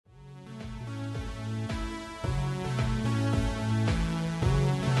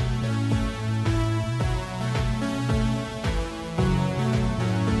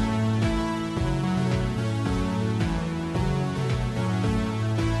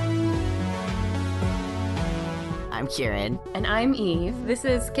I'm Kieran. And I'm Eve. This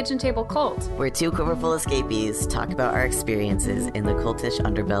is Kitchen Table Cult. We're two quiverful escapees talk about our experiences in the cultish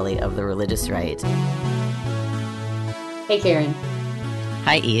underbelly of the religious right. Hey, Kieran.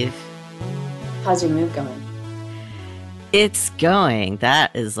 Hi, Eve. How's your move going? It's going.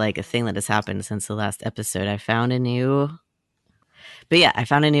 That is like a thing that has happened since the last episode. I found a new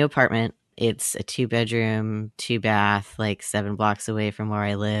apartment. It's a 2-bedroom, 2-bath, like 7 blocks away from where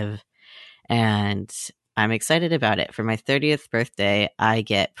I live. And I'm excited about it. For my 30th birthday, I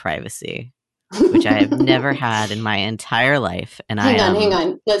get privacy, which I have never had in my entire life. And hang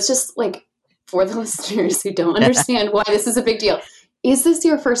on. Let's just, for the listeners who don't understand why this is a big deal, is this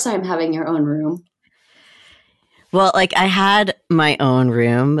your first time having your own room? Well, I had my own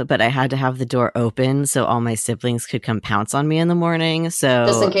room, but I had to have the door open so all my siblings could come pounce on me in the morning. So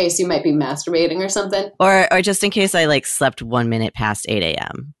just in case you might be masturbating or something? Or just in case I, slept 1 minute past 8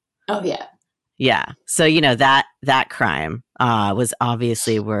 a.m. Oh, yeah. Yeah. So, that crime was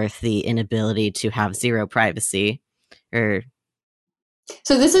obviously worth the inability to have zero privacy. So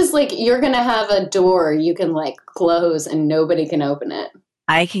this is you're going to have a door you can close and nobody can open it.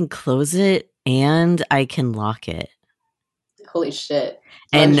 I can close it and I can lock it. Holy shit.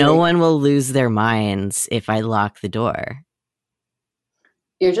 And no one will lose their minds if I lock the door.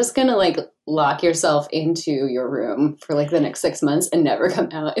 You're just going to lock yourself into your room for the next 6 months and never come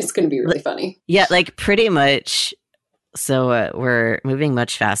out. It's going to be really funny. Yeah, pretty much. So we're moving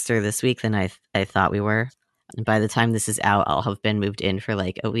much faster this week than I thought we were. And by the time this is out, I'll have been moved in for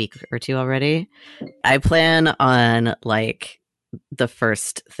a week or two already. I plan on the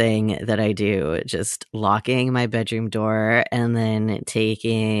first thing that I do, just locking my bedroom door and then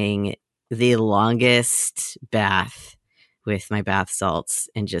taking the longest bath with my bath salts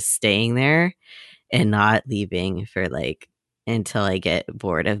and just staying there and not leaving for until I get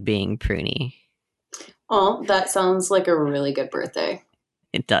bored of being pruny. Oh, that sounds like a really good birthday.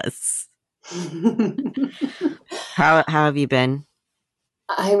 It does. How have you been?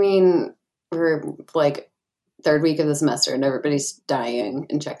 I mean, we're third week of the semester and everybody's dying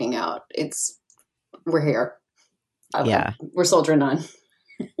and checking out. We're here. Yeah. We're soldiering on.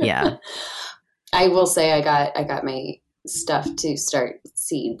 Yeah. I will say I got my stuff to start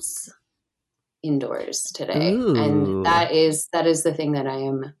seeds indoors today. Ooh. And that is the thing that I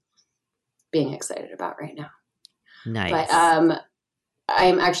am being excited about right now. Nice. But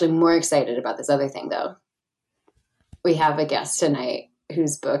I'm actually more excited about this other thing though. We have a guest tonight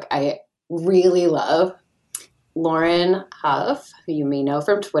whose book I really love. Lauren Huff, who you may know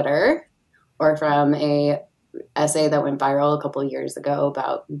from Twitter or from a essay that went viral a couple of years ago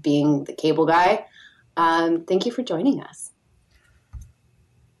about being the cable guy. Thank you for joining us.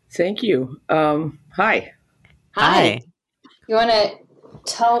 Thank you. Hi. Hi. You want to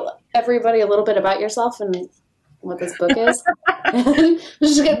tell everybody a little bit about yourself and what this book is?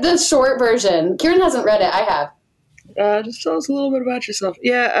 Just get the short version. Kieran hasn't read it. I have. Just tell us a little bit about yourself.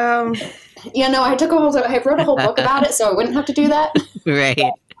 Yeah. Yeah, no, I wrote a whole book about it, so I wouldn't have to do that. Right.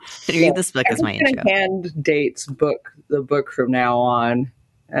 Read this book as my intro. Hand dates the book from now on,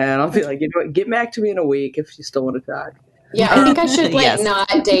 and I'll be like, get back to me in a week if you still want to talk. Yeah, I think I should Yes. not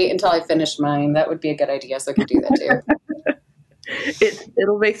date until I finish mine. That would be a good idea, so I could do that too.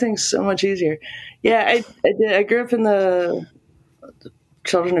 It'll make things so much easier. Yeah, I grew up in the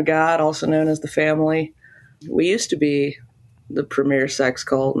Children of God, also known as the Family. We used to be the premier sex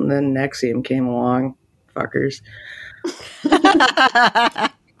cult, and then NXIVM came along. Fuckers.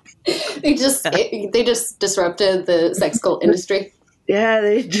 They just disrupted the sex cult industry. Yeah,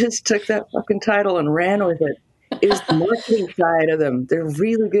 they just took that fucking title and ran with it. It was the marketing side of them. They're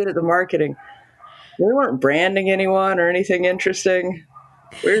really good at the marketing. They weren't branding anyone or anything interesting.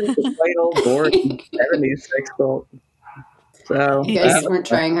 We're just a plain old boring 70s sex cult. So You guys weren't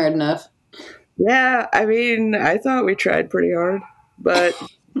trying hard enough. Yeah, I mean, I thought we tried pretty hard, but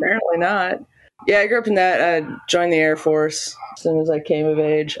apparently not. Yeah, I grew up in that. I joined the Air Force as soon as I came of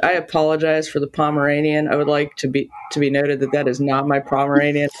age. I apologize for the Pomeranian. I would like to be noted that is not my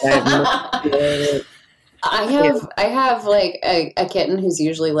Pomeranian. I have a kitten who's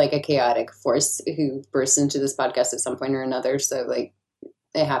usually a chaotic force who bursts into this podcast at some point or another. So it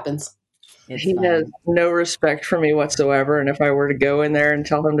happens. He has no respect for me whatsoever, and if I were to go in there and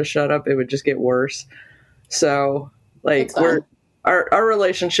tell him to shut up, it would just get worse. So, our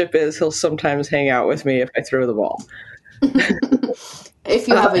relationship is he'll sometimes hang out with me if I throw the ball. If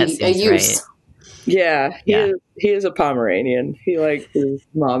you have a use. Right. Yeah, he is a Pomeranian. He likes his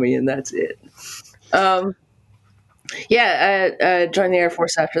mommy, and that's it. I joined the Air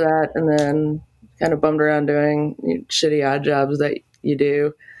Force after that, and then kind of bummed around doing shitty odd jobs that you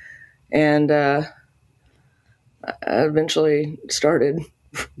do. And I eventually started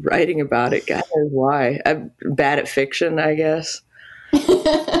writing about it. God knows why. I'm bad at fiction, I guess.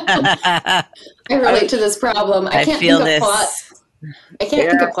 I relate to this problem. I can't feel think of this. plots. I can't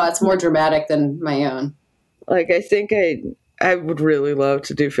think of plots more dramatic than my own. Like, I think I would really love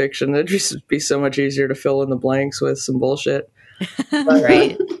to do fiction. It'd just be so much easier to fill in the blanks with some bullshit.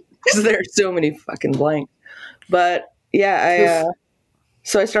 Right. Because there are so many fucking blanks. But yeah,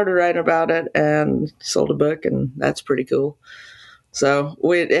 so I started writing about it and sold a book, and that's pretty cool. So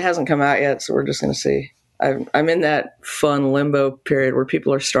it hasn't come out yet, so we're just going to see. I'm in that fun limbo period where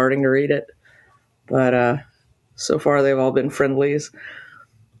people are starting to read it, but so far they've all been friendlies.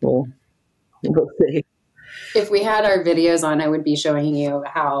 We'll see. If we had our videos on, I would be showing you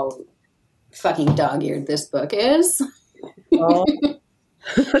how fucking dog-eared this book is. Oh.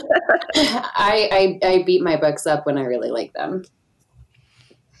 I beat my books up when I really like them.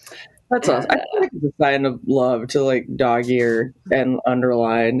 That's awesome. I feel like it's a sign of love to like dog ear and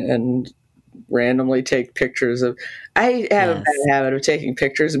underline and randomly take pictures of. I have a bad habit of taking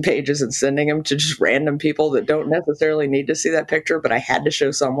pictures and pages and sending them to just random people that don't necessarily need to see that picture, but I had to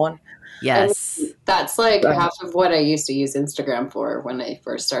show someone. Yes. And that's like half of what I used to use Instagram for when I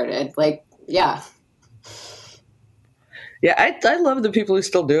first started. Like, yeah. Yeah, I love the people who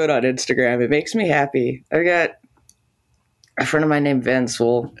still do it on Instagram. It makes me happy. I got a friend of mine named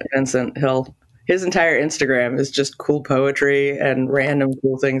Vincent Hill. His entire Instagram is just cool poetry and random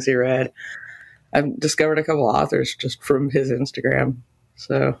cool things he read. I've discovered a couple authors just from his Instagram.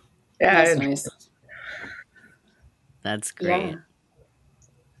 So, yeah. That's nice. That's great. Yeah.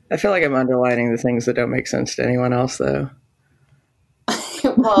 I feel like I'm underlining the things that don't make sense to anyone else, though.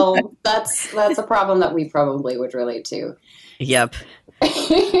 Well, that's a problem that we probably would relate to. Yep.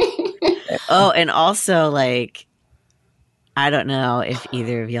 Oh, and also, like, I don't know if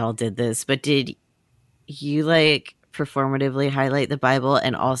either of y'all did this, but did you, like, performatively highlight the Bible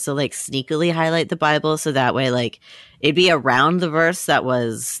and also, like, sneakily highlight the Bible so that way, like, it'd be around the verse that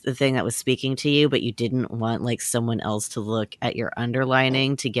was the thing that was speaking to you, but you didn't want, like, someone else to look at your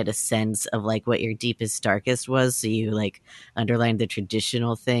underlining to get a sense of, like, what your deepest, darkest was, so you, like, underlined the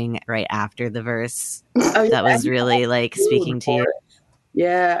traditional thing right after the verse that was really, like, speaking to you?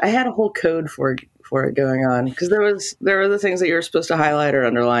 Yeah, I had a whole code for it going on because there were the things that you were supposed to highlight or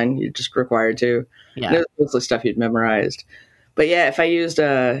underline. You just required to. Yeah. It was mostly stuff you'd memorized. But yeah, if I used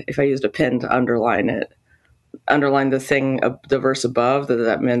a pen to underline the thing, the verse above,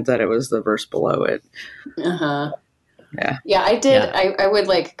 that meant that it was the verse below it. Uh-huh. Yeah. Yeah, I did. Yeah. I would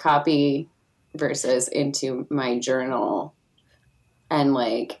like copy verses into my journal, and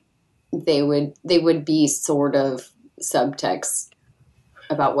like they would be sort of subtext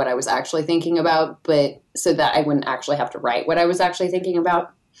about what I was actually thinking about, but so that I wouldn't actually have to write what I was actually thinking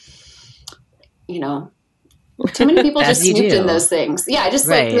about. You know, too many people just snooped in those things. Yeah, just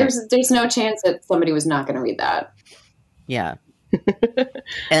Right. like there's no chance that somebody was not going to read that. Yeah.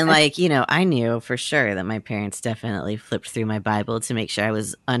 And like, you know, I knew for sure that my parents definitely flipped through my Bible to make sure I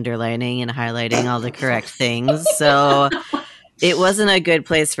was underlining and highlighting all the correct things. So it wasn't a good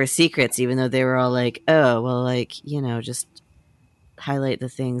place for secrets, even though they were all like, oh, well, like, you know, just highlight the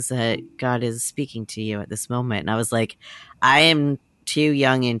things that God is speaking to you at this moment. And I was like, I am too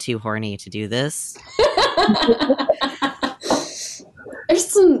young and too horny to do this.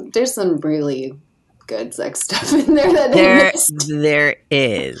 There's some really good sex stuff in there that there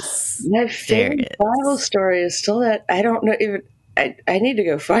is. My favorite Bible story is still that I don't know even I need to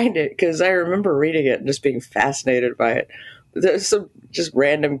go find it because I remember reading it and just being fascinated by it. There's some just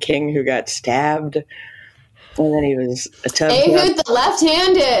random king who got stabbed, and then he was Ehud the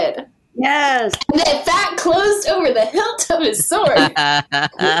left-handed. Yes, and that fat closed over the hilt of his sword. So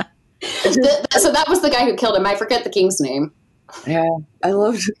that was the guy who killed him. I forget the king's name. Yeah, I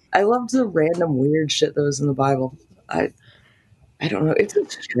loved the random weird shit that was in the Bible. I don't know. It's a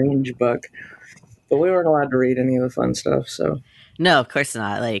strange book, but we weren't allowed to read any of the fun stuff. So no, of course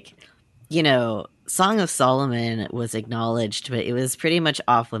not. Like, you know, Song of Solomon was acknowledged, but it was pretty much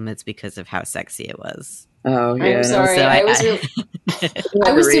off limits because of how sexy it was. Oh yeah, I'm sorry. So I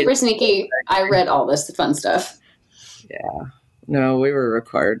was super sneaky. I read all this fun stuff. Yeah, no, we were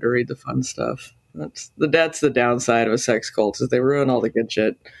required to read the fun stuff. That's the downside of a sex cult is they ruin all the good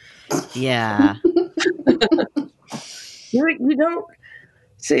shit. Yeah. You don't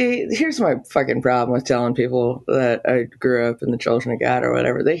see. Here's my fucking problem with telling people that I grew up in the Children of God or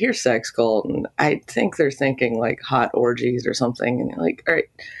whatever. They hear sex cult, and I think they're thinking like hot orgies or something. And you're like, all right,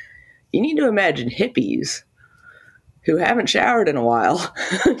 you need to imagine hippies who haven't showered in a while.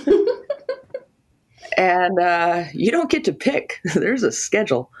 And you don't get to pick. There's a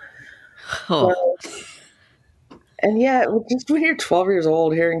schedule. Oh. And yeah, just when you're 12 years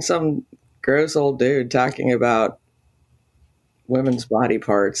old, hearing some gross old dude talking about women's body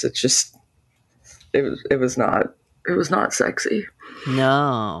parts, it was not sexy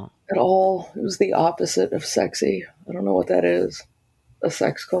No. at all. It was the opposite of sexy. I don't know what that is. A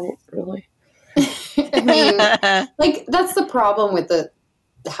sex cult, really? I mean, like, that's the problem with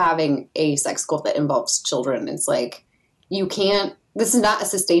having a sex cult that involves children. It's like, you can't, this is not a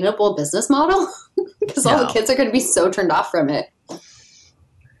sustainable business model because all the No. kids are going to be so turned off from it.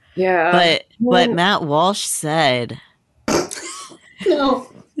 Yeah. But Matt Walsh said, No,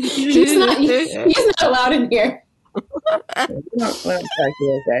 he's not allowed in here.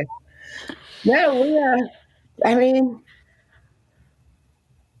 Okay. No, I mean,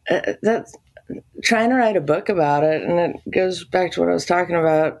 that's trying to write a book about it, and it goes back to what I was talking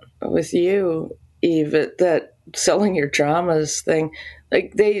about with you, Eve, that selling your dramas thing.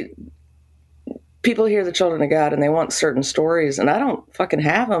 Like, people hear the children of God and they want certain stories, and I don't fucking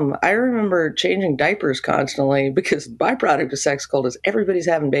have them. I remember changing diapers constantly because the byproduct of sex cult is everybody's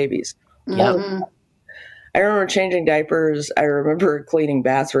having babies. Yep. Mhm. I remember changing diapers. I remember cleaning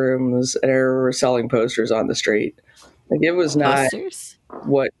bathrooms, and I remember selling posters on the street. Like, it was not posters?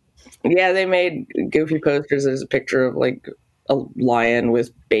 what. Yeah, they made goofy posters. There's a picture of like a lion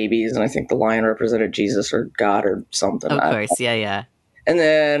with babies, and I think the lion represented Jesus or God or something. Of course, yeah. And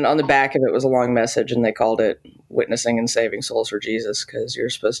then on the back of it was a long message, and they called it "Witnessing and Saving Souls for Jesus" because you're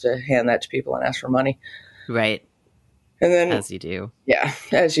supposed to hand that to people and ask for money. Right. And then, As you do. yeah,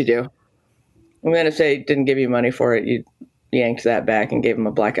 as you do. And then if they didn't give you money for it, you yanked that back and gave them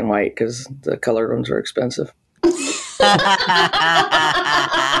a black and white because the colored ones were expensive.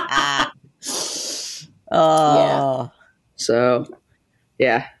 Oh. So,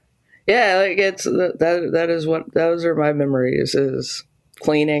 yeah, like it's those are my memories: is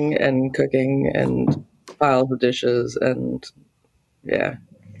cleaning and cooking and piles of dishes and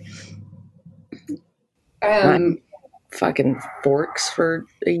not fucking forks for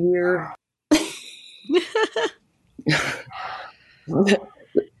a year.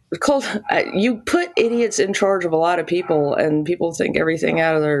 Called you put idiots in charge of a lot of people, and people think everything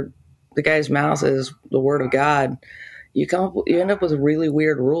out of the guy's mouth is the word of God. You end up with really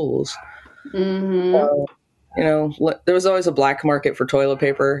weird rules. Mm-hmm. So, there was always a black market for toilet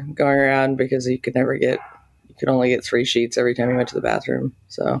paper going around because you could only get 3 sheets every time you went to the bathroom.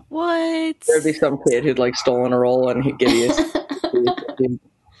 So What? there'd be some kid who'd like stolen a roll, and he'd give you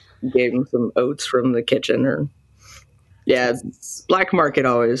he gave him some oats from the kitchen, or black market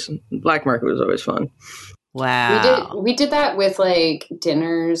was always fun. Wow. We did that with like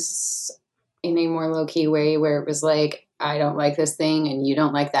dinners in a more low key way where it was like, I don't like this thing and you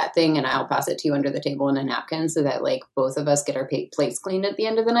don't like that thing, and I'll pass it to you under the table in a napkin so that like both of us get our plates cleaned at the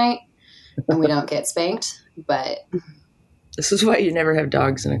end of the night and we don't get spanked. But this is why you never have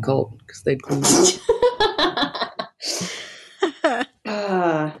dogs in a cult, because they'd clean you.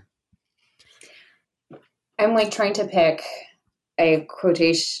 I'm like trying to pick a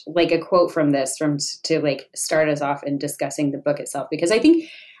quotation, like a quote from this, to like start us off in discussing the book itself, because I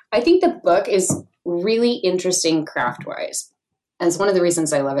think the book is really interesting craft wise. And it's one of the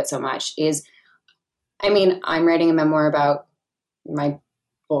reasons I love it so much is, I mean, I'm writing a memoir about my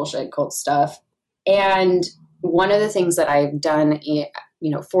bullshit cult stuff. And one of the things that I've done,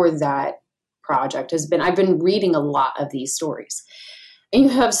 for that project has been, I've been reading a lot of these stories. And you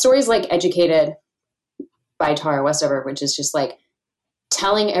have stories like Educated by Tara Westover, which is just like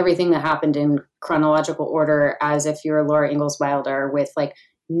telling everything that happened in chronological order as if you're Laura Ingalls Wilder, with like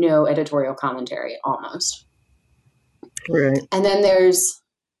no editorial commentary almost. Right. And then there's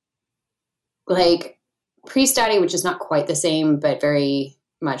like Priest Daddy, which is not quite the same, but very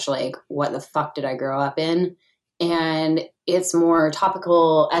much like, what the fuck did I grow up in? And it's more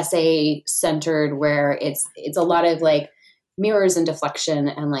topical essay centered, where it's a lot of like mirrors and deflection,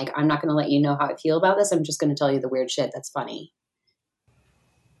 and like, I'm not going to let you know how I feel about this. I'm just going to tell you the weird shit that's funny.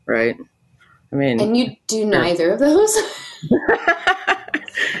 Right. I mean, and you do neither of those.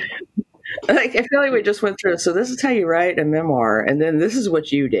 Like, I feel like we just went through. So this is how you write a memoir, and then this is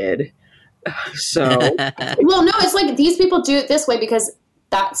what you did. So, well, no, it's like these people do it this way because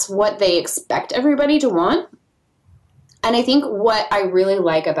that's what they expect everybody to want. And I think what I really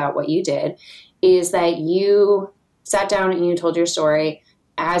like about what you did is that you sat down and you told your story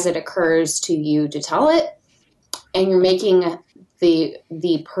as it occurs to you to tell it, and you're making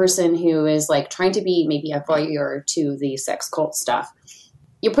the person who is like trying to be maybe a voyeur to the sex cult stuff,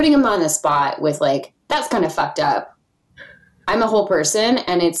 you're putting them on the spot with like, that's kind of fucked up. I'm a whole person,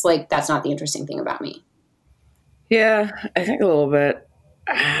 and it's like, that's not the interesting thing about me. Yeah, I think a little bit.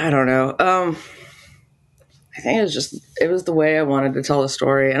 I don't know. I think it was the way I wanted to tell the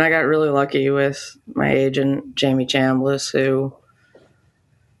story. And I got really lucky with my agent, Jamie Chambliss, who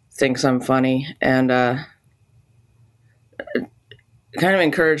thinks I'm funny and kind of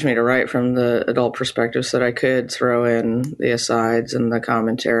encouraged me to write from the adult perspective so that I could throw in the asides and the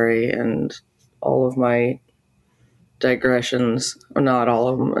commentary and all of my digressions. Well, not all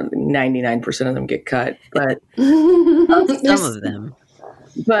of them. 99% of them get cut, but Some of them.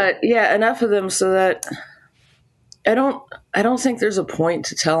 But yeah, enough of them so that I don't think there's a point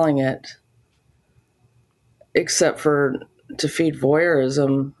to telling it except for to feed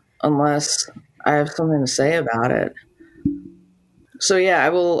voyeurism unless I have something to say about it. So yeah, I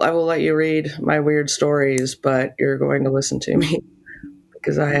will let you read my weird stories, but you're going to listen to me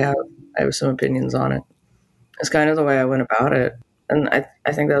because I have some opinions on it. It's kind of the way I went about it. And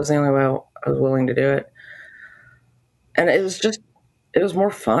I think that was the only way I was willing to do it. And it was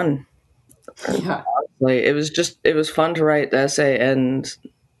more fun. Yeah. Honestly, it was fun to write the essay and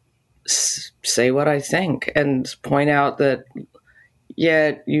say what I think and point out that,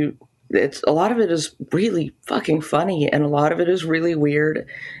 yeah, it's a lot of it is really fucking funny and a lot of it is really weird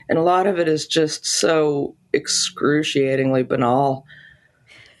and a lot of it is just so excruciatingly banal.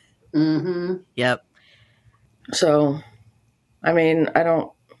 Mm-hmm. Yep. So, I mean, I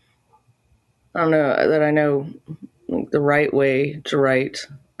don't know that I know the right way to write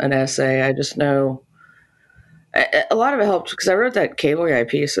an essay. I just know a lot of it helped because I wrote that Cable Guy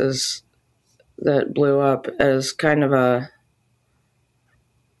pieces that blew up as kind of a.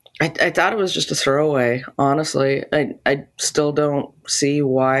 I thought it was just a throwaway. Honestly, I still don't see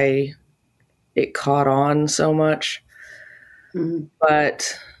why it caught on so much. Mm-hmm.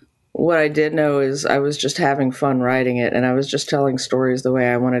 But what I did know is I was just having fun writing it, and I was just telling stories the way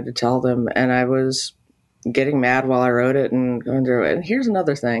I wanted to tell them, and I was getting mad while I wrote it and going through it. And here's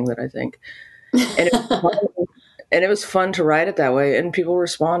another thing that I think, and it was fun to write it that way, and people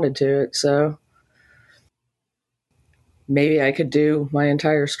responded to it. So maybe I could do my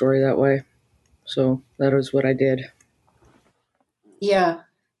entire story that way. So that was what I did. Yeah.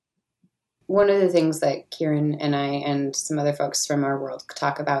 One of the things that Kieran and I and some other folks from our world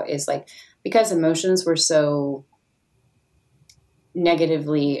talk about is like, because emotions were so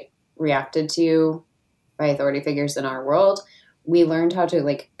negatively reacted to by authority figures in our world, we learned how to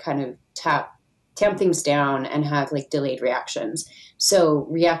like kind of tamp things down and have like delayed reactions. So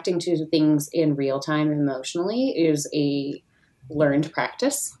reacting to things in real time emotionally is a learned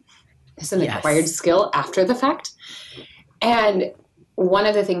practice. It's an acquired skill after the fact. And one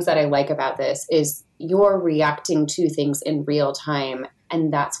of the things that I like about this is you're reacting to things in real time,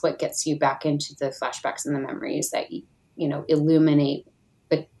 and that's what gets you back into the flashbacks and the memories that illuminate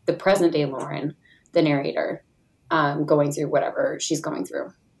the present day Lauren, the narrator, going through whatever she's going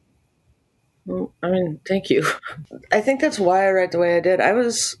through. Well, I mean, thank you. I think that's why I write the way I did. I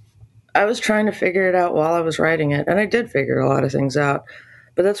was trying to figure it out while I was writing it, and I did figure a lot of things out.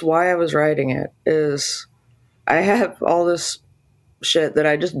 But that's why I was writing it. Is I have all this shit that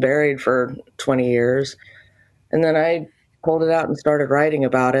I just buried for 20 years, and then I pulled it out and started writing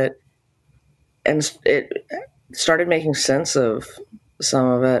about it, and it started making sense of some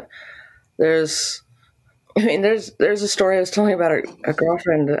of it. There's a story I was telling about a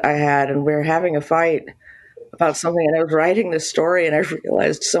girlfriend I had, and we were having a fight about something, and I was writing this story, and I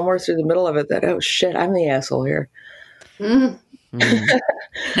realized somewhere through the middle of it that, oh shit, I'm the asshole here. Mm.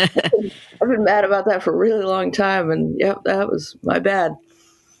 I've been mad about that for a really long time, and yep, that was my bad.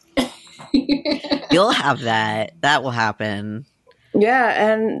 You'll have that. That will happen.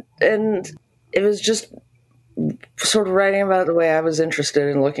 Yeah, and it was just sort of writing about it the way I was interested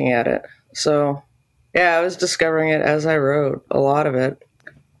in looking at it. So, yeah, I was discovering it as I wrote. A lot of it.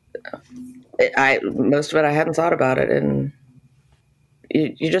 Most of it I hadn't thought about it, and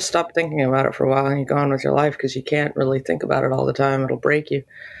you just stop thinking about it for a while and you go on with your life because you can't really think about it all the time. It'll break you.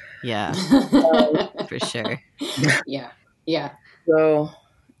 Yeah, for sure. Yeah. So,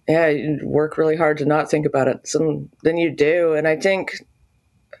 yeah, you work really hard to not think about it. Then you do, and I think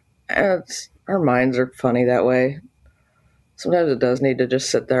our minds are funny that way. Sometimes it does need to just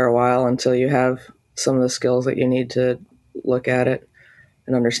sit there a while until you have some of the skills that you need to look at it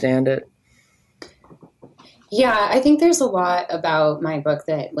and understand it. Yeah, I think there's a lot about my book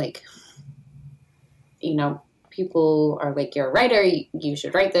that, like, people are like, you're a writer, you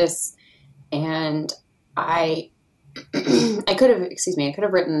should write this. And I could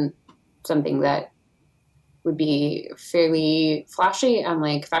have written something that would be fairly flashy and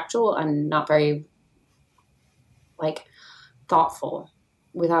like factual and not very like thoughtful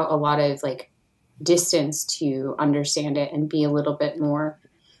without a lot of like distance to understand it and be a little bit more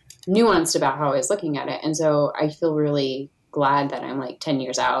nuanced about how I was looking at it. And so I feel really glad that I'm like 10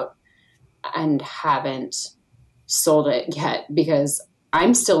 years out and haven't sold it yet, because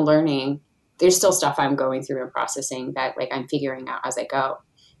I'm still learning. There's still stuff I'm going through and processing that like I'm figuring out as I go.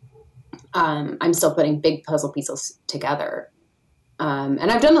 I'm still putting big puzzle pieces together.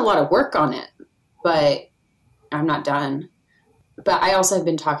 And I've done a lot of work on it, but I'm not done. But I also have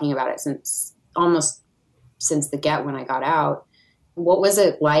been talking about it since the get when I got out. What was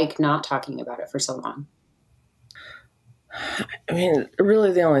it like not talking about it for so long? I mean,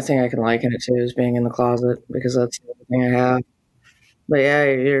 really the only thing I can liken it to is being in the closet, because that's the only thing I have. But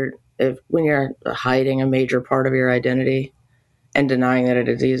yeah, when you're hiding a major part of your identity and denying that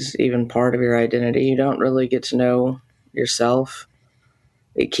it is even part of your identity, you don't really get to know yourself.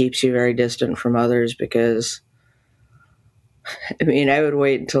 It keeps you very distant from others because, I mean, I would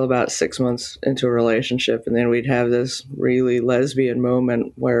wait until about 6 months into a relationship, and then we'd have this really lesbian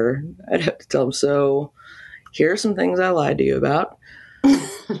moment where I'd have to tell him, so here are some things I lied to you about.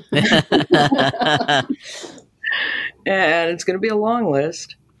 And it's going to be a long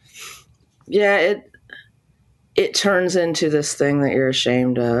list. Yeah, it turns into this thing that you're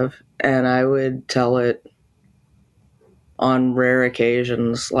ashamed of, and I would tell it on rare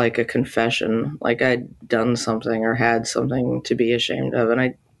occasions like a confession, like I'd done something or had something to be ashamed of, and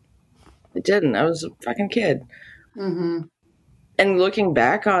I didn't. I was a fucking kid. Mm-hmm. And looking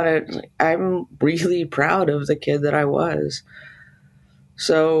back on it, I'm really proud of the kid that I was.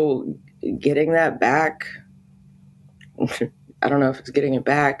 So getting that back, I don't know if it's getting it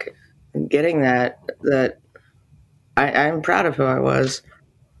back, getting that I'm proud of who I was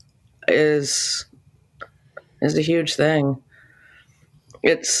is a huge thing.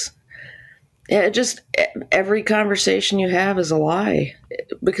 Just every conversation you have is a lie,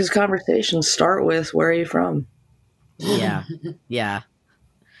 because conversations start with, where are you from? Yeah.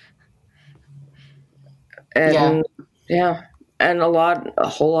 And and a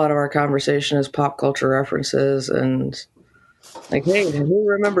whole lot of our conversation is pop culture references and like, hey, who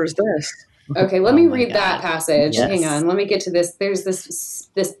remembers this? Okay, let me read that passage. Yes. Hang on, let me get to this. There's this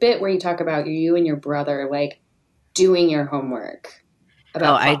bit where you talk about you and your brother like doing your homework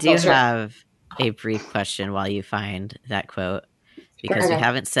about pop I do culture. have a brief question while you find that quote, because we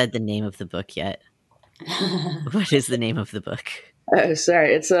haven't said the name of the book yet. What is the name of the book?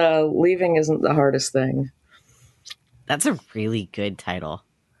 Sorry, it's Leaving Isn't the Hardest Thing. That's a really good title.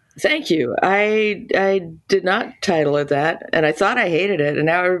 Thank you. I did not title it that, and I thought I hated it, and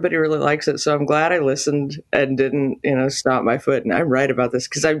now everybody really likes it, so I'm glad I listened and didn't, stomp my foot, and I'm right about this,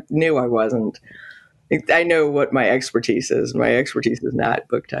 because I knew I wasn't. I know what my expertise is. My expertise is not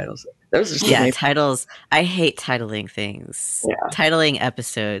book titles. That was just titles. I hate titling things. Yeah. Titling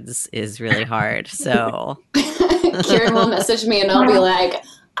episodes is really hard, so... Kieran will message me and I'll be like,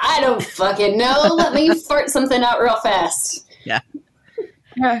 I don't fucking know. Let me fart something out real fast. Yeah.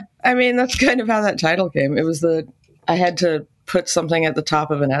 Yeah. I mean, that's kind of how that title came. It was I had to put something at the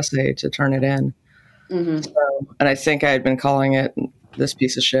top of an essay to turn it in. Mm-hmm. So, and I think I had been calling it This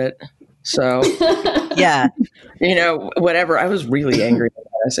Piece of Shit. So, yeah. Whatever. I was really angry at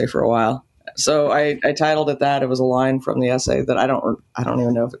that essay for a while. So I titled it that. It was a line from the essay that I don't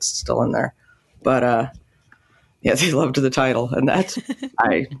even know if it's still in there. But, yeah, they loved the title, and that's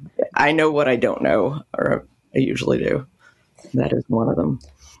I know what I don't know, or I usually do. That is one of them.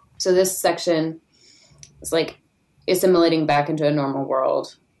 So this section is like assimilating back into a normal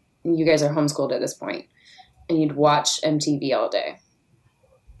world. You guys are homeschooled at this point, and you'd watch MTV all day.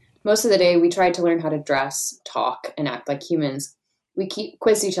 Most of the day, we tried to learn how to dress, talk, and act like humans. We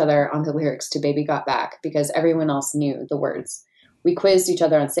quizzed each other on the lyrics to Baby Got Back because everyone else knew the words. We quizzed each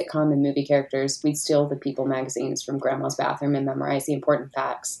other on sitcom and movie characters. We'd steal the People magazines from Grandma's bathroom and memorize the important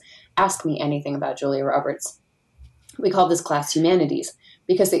facts. Ask me anything about Julia Roberts. We called this class Humanities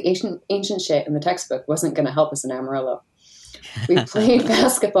because the ancient shit in the textbook wasn't going to help us in Amarillo. We played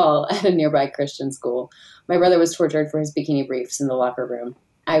basketball at a nearby Christian school. My brother was tortured for his bikini briefs in the locker room.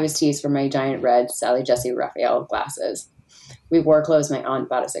 I was teased for my giant red Sally Jesse Raphael glasses. We wore clothes my aunt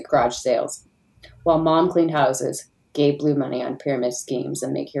bought us at garage sales. While Mom cleaned houses, Gabe blew money on pyramid schemes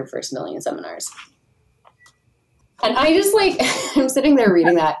and Make Your First Million seminars. And I just I'm sitting there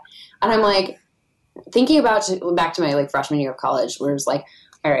reading that, and I'm like, thinking about back to my freshman year of college, where it was like,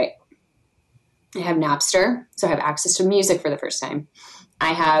 all right, I have Napster, so I have access to music for the first time.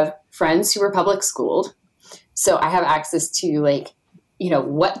 I have friends who were public schooled, so I have access to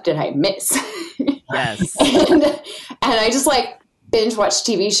what did I miss? Yes. and I just binge watch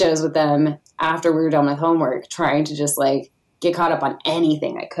TV shows with them after we were done with homework, trying to just get caught up on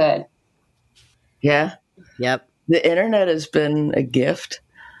anything I could. Yeah. Yep. The internet has been a gift.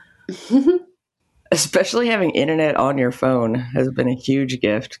 Especially having internet on your phone has been a huge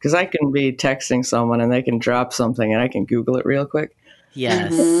gift because I can be texting someone and they can drop something and I can Google it real quick.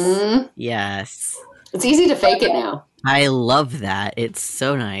 Yes. Mhm. Yes. It's easy to fake it now. I love that. It's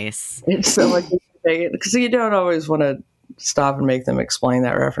so nice. It's so much because you don't always want to stop and make them explain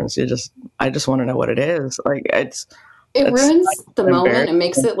that reference. I just want to know what it is. Like It That's ruins the moment embarrassing. and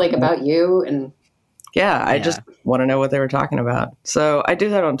makes it like about you. And yeah, I Yeah. just want to know what they were talking about. So I do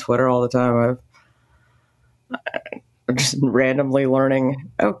that on Twitter all the time. I'm just randomly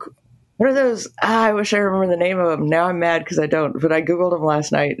learning. Oh, what are those? I wish I remember the name of them. Now I'm mad because I don't. But I Googled them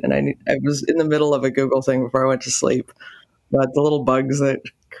last night, and I was in the middle of a Google thing before I went to sleep. But the little bugs that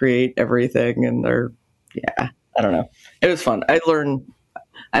create everything, and I don't know. It was fun.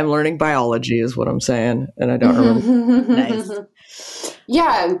 I'm learning biology, is what I'm saying, and I don't remember. Nice.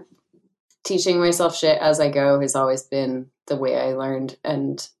 Yeah, teaching myself shit as I go has always been the way I learned,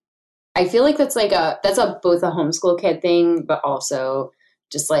 and I feel like that's both a homeschool kid thing, but also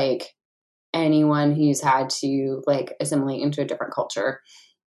just like anyone who's had to like assimilate into a different culture.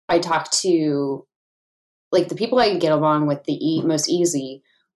 I talk to like the people I get along with most easy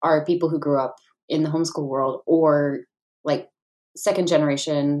are people who grew up in the homeschool world or like second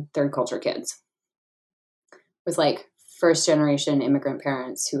generation, third culture kids with like first generation immigrant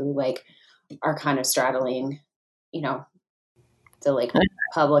parents who like are kind of straddling, you know, the like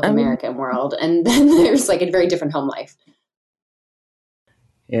public American world. And then there's like a very different home life.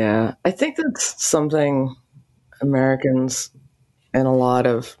 Yeah, I think that's something Americans in a lot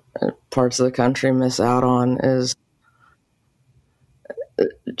of parts of the country miss out on is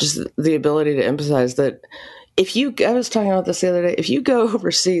just the ability to emphasize that I was talking about this the other day, if you go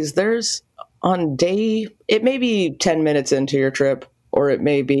overseas, there's it may be 10 minutes into your trip or it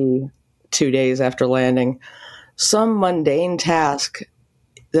may be 2 days after landing, some mundane task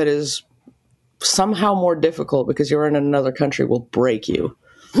that is somehow more difficult because you're in another country will break you.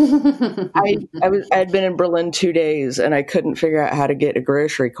 I'd been in Berlin 2 days and I couldn't figure out how to get a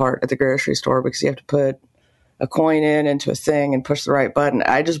grocery cart at the grocery store because you have to put a coin into a thing and push the right button.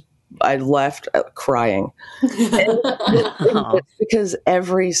 I left crying. Because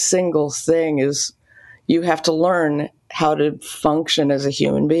every single thing is, you have to learn how to function as a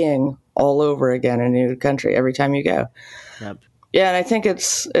human being all over again in a new country every time you go. Yep. Yeah, and I think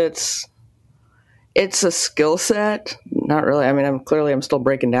it's a skill set. Not really. I mean, I'm still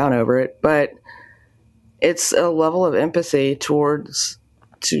breaking down over it, but it's a level of empathy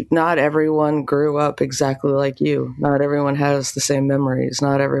not everyone grew up exactly like you. Not everyone has the same memories.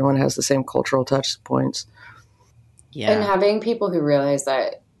 Not everyone has the same cultural touch points. Yeah. And having people who realize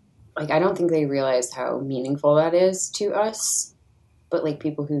that, like, I don't think they realize how meaningful that is to us. But like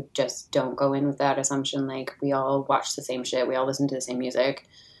people who just don't go in with that assumption, like we all watch the same shit, we all listen to the same music,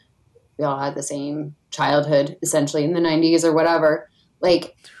 we all had the same childhood essentially in the 90s or whatever.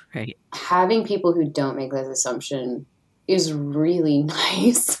 Like, right. Having people who don't make this assumption is really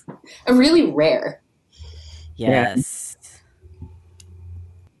nice and really rare. Yes.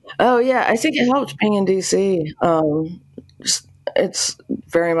 Oh yeah, I think it helped being in DC. It's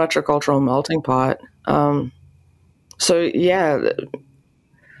very much a cultural melting pot. So yeah,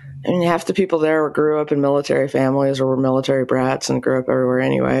 I mean, half the people there grew up in military families or were military brats and grew up everywhere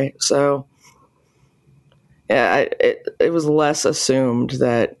anyway. So yeah, it was less assumed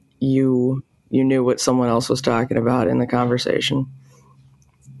that you knew what someone else was talking about in the conversation,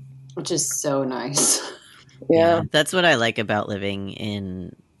 which is so nice. Yeah, that's what I like about living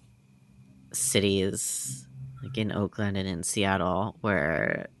in cities like in Oakland and in Seattle,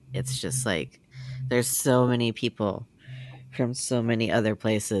 where it's just like there's so many people from so many other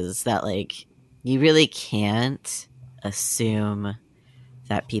places that like you really can't assume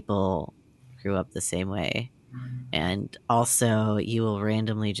that people grew up the same way. And also you will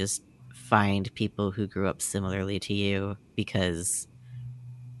randomly just find people who grew up similarly to you because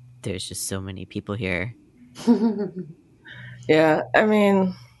there's just so many people here. Yeah, I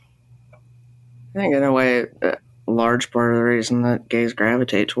mean, I think in a way, a large part of the reason that gays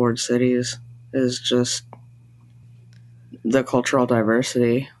gravitate towards cities is just the cultural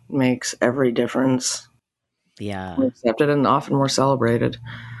diversity makes every difference. Yeah. More accepted and often more celebrated,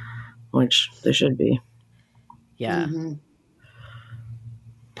 which they should be. Yeah. Mm-hmm.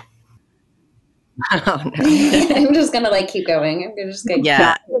 Oh, no. I'm just gonna like keep going. I'm just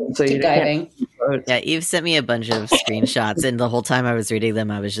gonna keep diving. Yeah, Eve sent me a bunch of screenshots, and the whole time I was reading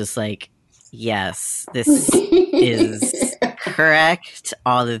them, I was just like, yes, this is correct.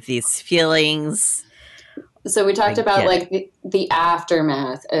 All of these feelings. So we talked about like the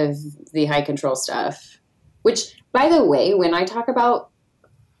aftermath of the high control stuff, which, by the way, when I talk about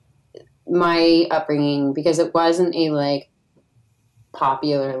my upbringing, because it wasn't a like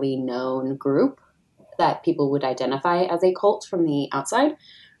popularly known group that people would identify as a cult from the outside.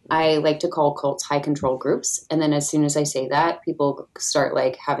 I like to call cults high control groups. And then as soon as I say that, people start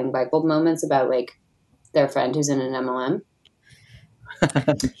like having light bulb moments about like their friend who's in an MLM.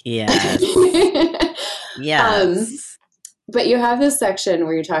 Yes. Yes. But you have this section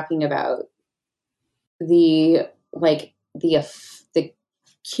where you're talking about the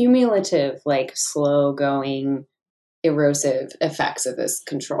cumulative, like slow going, erosive effects of this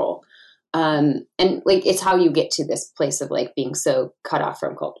control. And like, it's how you get to this place of like being so cut off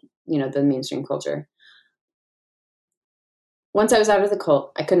from cult, the mainstream culture. Once I was out of the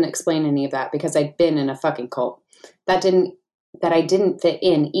cult, I couldn't explain any of that because I'd been in a fucking cult. That I didn't fit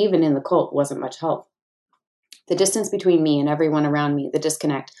in, even in the cult, wasn't much help. The distance between me and everyone around me, the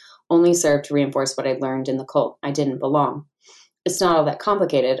disconnect, only served to reinforce what I'd learned in the cult. I didn't belong. It's not all that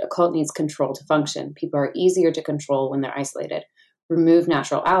complicated. A cult needs control to function. People are easier to control when they're isolated. Remove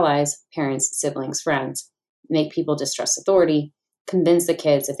natural allies, parents, siblings, friends. Make people distrust authority. Convince the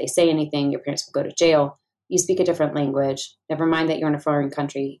kids if they say anything, your parents will go to jail. You speak a different language. Never mind that you're in a foreign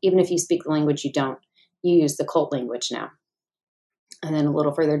country. Even if you speak the language you don't, you use the cult language now. And then a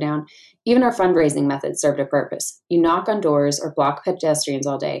little further down, even our fundraising methods served a purpose. You knock on doors or block pedestrians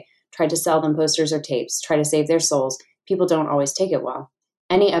all day, try to sell them posters or tapes, try to save their souls. People don't always take it well.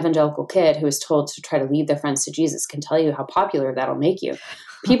 Any evangelical kid who is told to try to lead their friends to Jesus can tell you how popular that'll make you.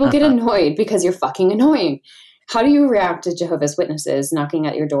 People get annoyed because you're fucking annoying. How do you react to Jehovah's Witnesses knocking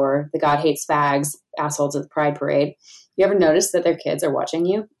at your door, the God hates fags, assholes at the Pride Parade? You ever notice that their kids are watching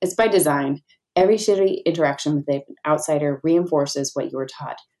you? It's by design. Every shitty interaction with an outsider reinforces what you were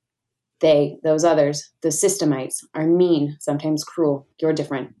taught. They, those others, the systemites, are mean, sometimes cruel. You're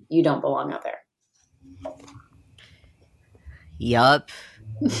different. You don't belong out there. Yup.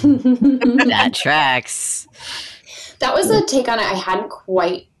 That tracks. That was a take on it I hadn't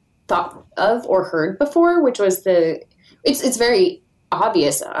quite thought of or heard before, which was it's very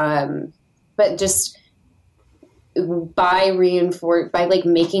obvious, but just by like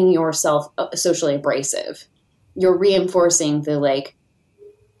making yourself socially abrasive, you're reinforcing the like,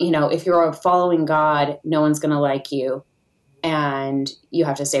 if you're following God, no one's going to like you and you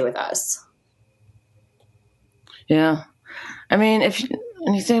have to stay with us. Yeah. I mean,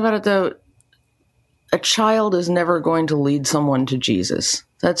 when you think about it though, a child is never going to lead someone to Jesus.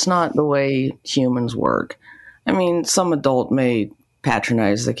 That's not the way humans work. I mean, some adult may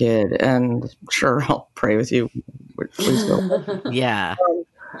patronize the kid, and sure, I'll pray with you. Please go. Yeah.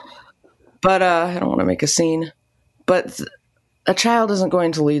 But I don't want to make a scene. But a child isn't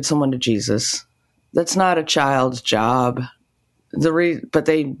going to lead someone to Jesus. That's not a child's job. But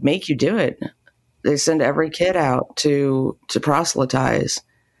they make you do it. They send every kid out to proselytize.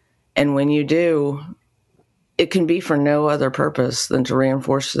 And when you do, it can be for no other purpose than to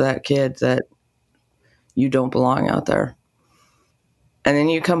reinforce to that kid that you don't belong out there. And then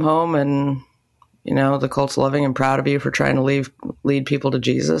you come home and, the cult's loving and proud of you for trying to lead people to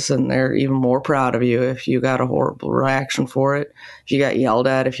Jesus. And they're even more proud of you if you got a horrible reaction for it. If you got yelled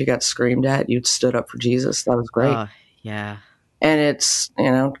at, if you got screamed at, you'd stood up for Jesus. That was great. Oh, yeah. And it's,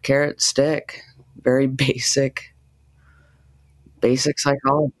 carrot stick. Very basic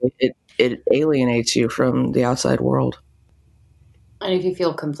psychology. It alienates you from the outside world. And if you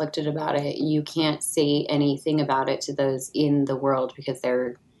feel conflicted about it, you can't say anything about it to those in the world because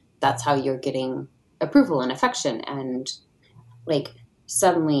that's how you're getting approval and affection. And like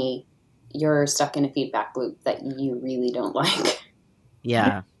suddenly you're stuck in a feedback loop that you really don't like.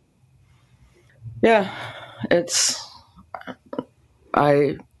 Yeah. Yeah. It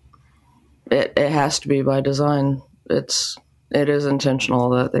has to be by design. It is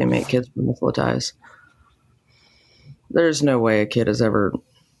intentional that they make kids proselytize. There's no way a kid has ever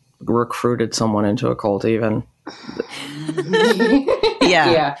recruited someone into a cult even.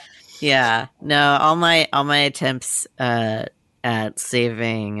 Yeah. No, all my attempts at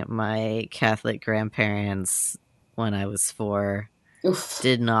saving my Catholic grandparents when I was 4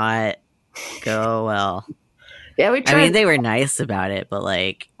 did not go well. Yeah, we tried. I mean, they were nice about it, but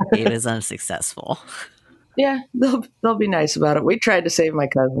like it was unsuccessful. Yeah, they'll be nice about it. We tried to save my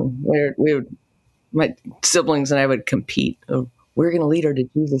cousin. My siblings and I would compete. We're going to lead her to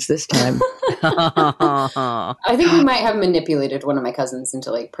Jesus this time. I think we might have manipulated one of my cousins into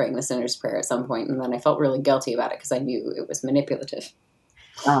like praying the sinner's prayer at some point, and then I felt really guilty about it because I knew it was manipulative.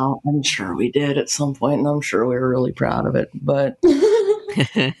 Oh, I'm sure we did at some point, and I'm sure we were really proud of it. But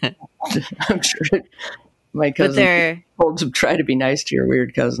I'm sure my cousins told to try to be nice to your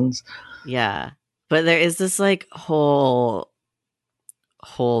weird cousins. Yeah, but there is this like whole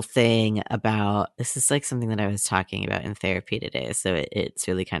whole thing about this is like something that I was talking about in therapy today, so it's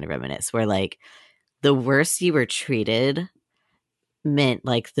really kind of reminiscent, where like the worse you were treated meant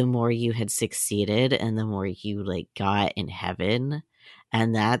like the more you had succeeded and the more you like got in heaven.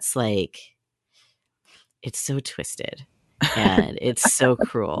 And that's like, it's so twisted and it's so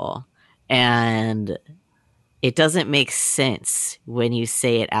cruel, and it doesn't make sense when you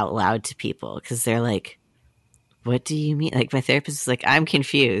say it out loud to people, because they're like, what do you mean? Like, my therapist was like, I'm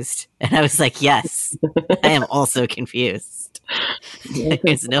confused. And I was like, yes, I am also confused.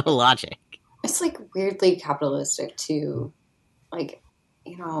 There's no logic. It's like weirdly capitalistic too. Like,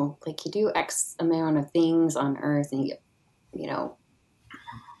 you know, like you do X amount of things on Earth and you get, you know,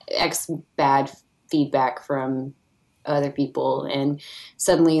 X bad feedback from other people, and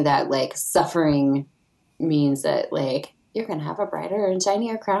suddenly that like suffering means that like you're gonna have a brighter and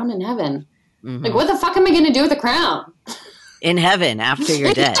shinier crown in heaven. Mhm. Like, what the fuck am I gonna do with the crown? In heaven after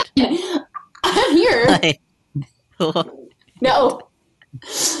you're dead. I'm here. Like, No.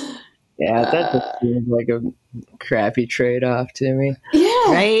 Yeah, that just seems like a crappy trade-off to me.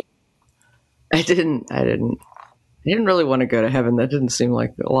 Yeah. right? I didn't really want to go to heaven. That didn't seem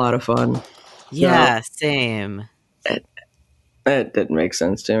like a lot of fun. Yeah, same. That didn't make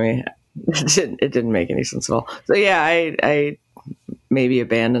sense to me. It didn't make any sense at all. So yeah, I maybe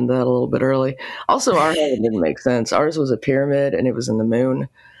abandoned that a little bit early. Also, our heaven didn't make sense. Ours was a pyramid and it was in the moon.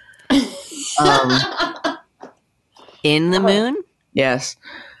 In the moon? Yes.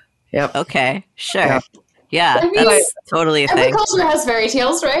 Yep. Okay, sure. Yeah. Yeah, I mean, that's totally a every thing. culture has fairy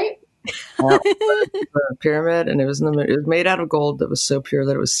tales, right? A pyramid, and it was in the moon. It was made out of gold that was so pure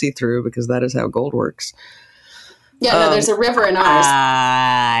that it was see-through, because that is how gold works. Yeah, no, there's a river in ours.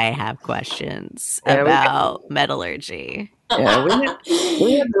 I have questions Yeah, about metallurgy. Yeah,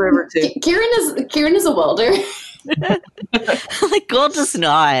 we had the river too. Kieran is a welder. Like, gold does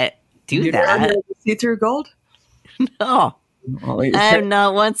not do You never that. heard of see-through gold? No, Well, I have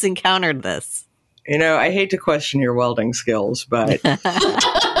not once encountered this. you know, I hate to question your welding skills, but Well,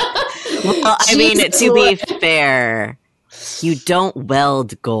 I mean, Jesus to be Lord. fair, you don't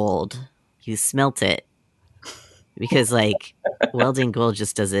weld gold. You smelt it. Because, like, welding gold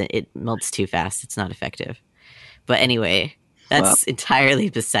just doesn't, it melts too fast. It's not effective. But anyway, that's entirely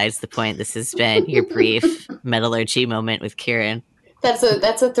besides the point. This has been your brief metallurgy moment with Kieran. That's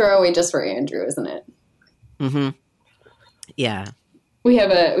a throwaway just for Andrew, isn't it? Mm-hmm. Yeah. We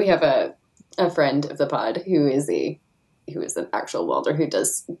have a friend of the pod who is an actual welder who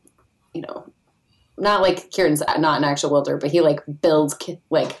does, you know, not like Kieran's not an actual welder, but he like builds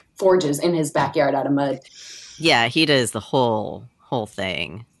like forges in his backyard out of mud. Yeah, he does the whole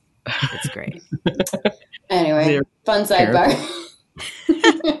thing. It's great. Anyway, fun sidebar.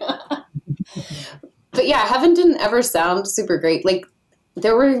 But yeah, heaven didn't ever sound super great. Like,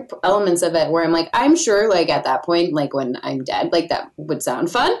 there were elements of it where I'm like, I'm sure, like, at that point, like, when I'm dead, like, that would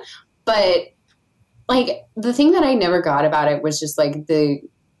sound fun. But, like, the thing that I never got about it was just, like, the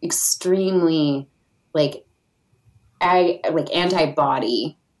extremely, like,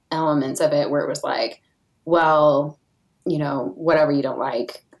 antibody elements of it where it was like, well, you know, whatever you don't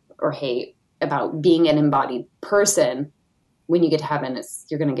like or hate about being an embodied person, when you get to heaven,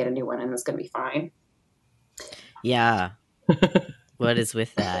 you're going to get a new one and it's going to be fine. Yeah. What is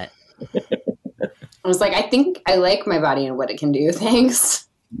with that? I was like, I think I like my body and what it can do. Thanks.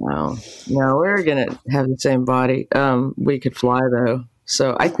 no, we're gonna have the same body. We could fly though,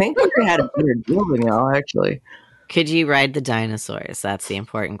 so I think we had a better deal than y'all. Actually, Could you ride the dinosaurs? That's the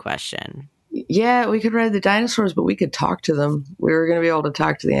important question. yeah, we could ride the dinosaurs, but we could talk to them. We were gonna be able to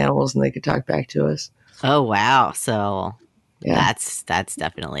talk to the animals, and they could talk back to us. Oh, wow. So Yeah, that's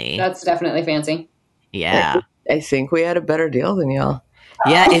definitely, That's definitely fancy. yeah. I think we had a better deal than y'all.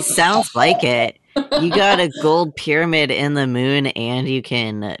 Yeah, it sounds like it. You got a gold pyramid in the moon and you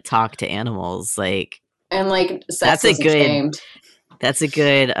can talk to animals. Like, And like, That's a sex is good- ashamed. that's a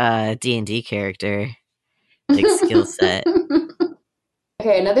good D&D character, like, skill set.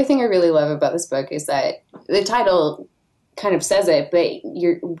 Okay, another thing I really love about this book is that the title kind of says it, but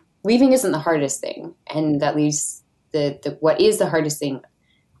leaving isn't the hardest thing, and that leaves the what is the hardest thing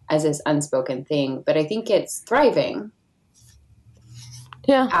as this unspoken thing. But I think it's thriving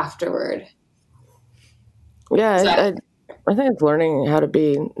Yeah, afterward. yeah. So- I think it's learning how to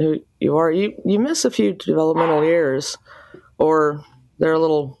be who you are. You miss a few developmental years, or they're a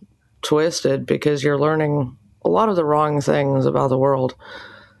little twisted because you're learning a lot of the wrong things about the world.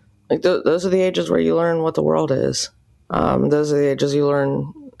 Like those are the ages where you learn what the world is. Those are the ages you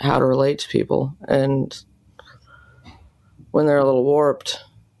learn how to relate to people, and when they're a little warped,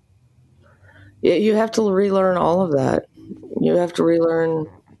 you have to relearn all of that. You have to relearn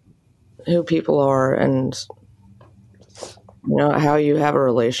who people are and, you know, how you have a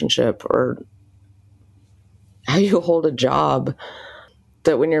relationship or how you hold a job,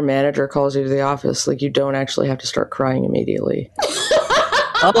 that when your manager calls you to the office, like, you don't actually have to start crying immediately.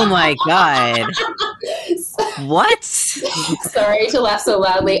 Oh my God. What? Sorry to laugh so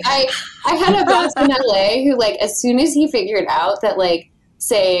loudly. I had a boss in LA who, like, as soon as he figured out that, like,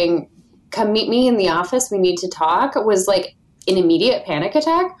 saying, come meet me in the office, we need to talk, was like an immediate panic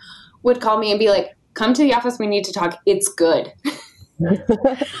attack, would call me and be like, come to the office, we need to talk. It's good.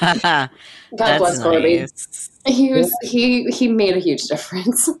 God bless Corby. Nice. He made a huge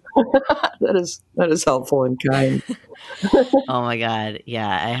difference. That is helpful and kind. Oh my God. Yeah,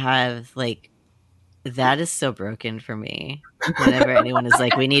 I have, like, that is so broken for me. Whenever anyone is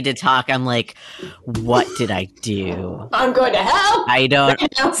like, we need to talk, I'm like, what did I do? I'm going to hell. I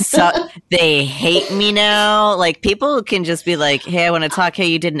don't. So they hate me now. Like, people can just be like, hey, I want to talk. Hey,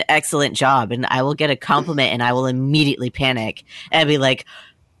 you did an excellent job. And I will get a compliment and I will immediately panic and be like,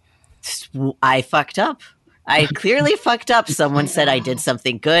 I fucked up. I clearly fucked up. Someone said I did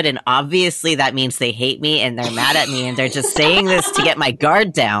something good. And obviously that means they hate me and they're mad at me and they're just saying this to get my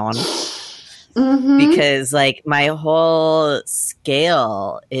guard down. Mm-hmm. Because, like, my whole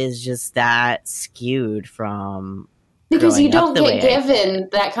scale is just that skewed from because you growing up don't the get way I given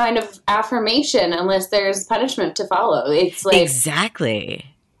that kind of affirmation unless there's punishment to follow. It's like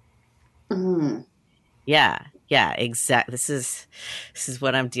exactly. mm. Yeah, exactly. This is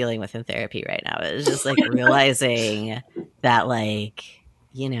what I'm dealing with in therapy right now. It's just like realizing that, like,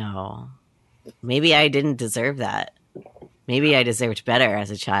 you know, maybe I didn't deserve that. Maybe I deserved better as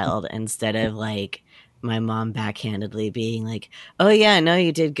a child instead of, like, my mom backhandedly being like, oh yeah, no,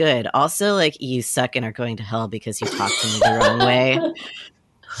 you did good. Also, like, you suck and are going to hell because you talked to me the wrong way.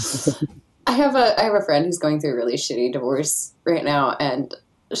 I have a friend who's going through a really shitty divorce right now, and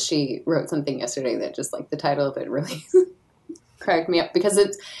she wrote something yesterday that just, like, the title of it really cracked me up because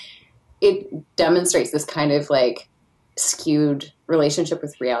it demonstrates this kind of, like, skewed relationship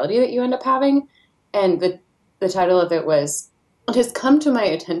with reality that you end up having. And the title of it was, it has come to my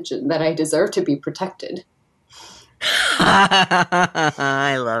attention that I deserve to be protected.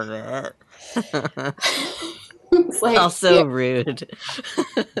 I love it. It's like, Also rude.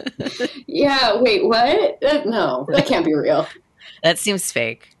 yeah, wait, what? No, that can't be real. That seems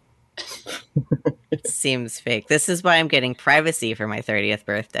fake. It seems fake. This is why I'm getting privacy for my 30th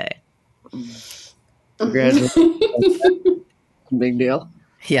birthday. Congratulations. Big deal.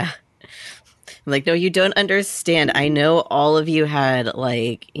 Yeah. I'm like, no, you don't understand. I know all of you had,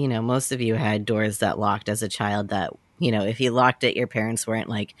 like, you know, most of you had doors that locked as a child that, you know, if you locked it, your parents weren't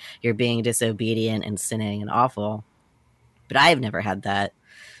like, you're being disobedient and sinning and awful. But I've never had that.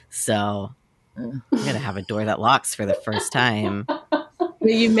 So I'm going to have a door that locks for the first time.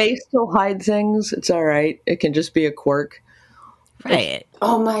 You may still hide things. It's all right. It can just be a quirk. Right.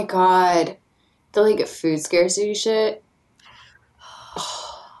 Oh my God. The, like, food scarcity shit.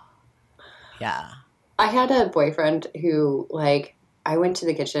 Yeah. I had a boyfriend who, like, I went to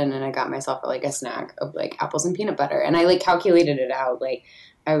the kitchen and I got myself, like, a snack of, like, apples and peanut butter. And I, like, calculated it out. Like,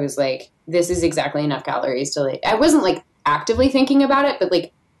 I was like, this is exactly enough calories to, like, I wasn't, like, actively thinking about it, but,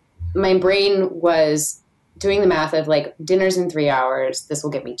 like, my brain was doing the math of, like, dinner's in 3 hours. This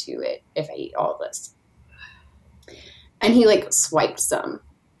will get me to it if I eat all of this. And he, like, swiped some.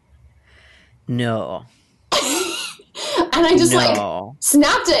 No. And I just, like,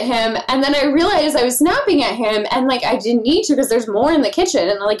 snapped at him. And then I realized I was snapping at him. And, like, I didn't need to because there's more in the kitchen.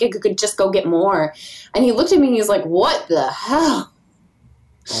 And, like, I could just go get more. And he looked at me and he's like, what the hell?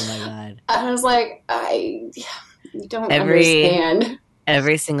 Oh, my God. And I was like, you don't understand.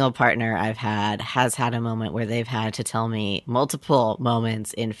 Every single partner I've had has had a moment where they've had to tell me, multiple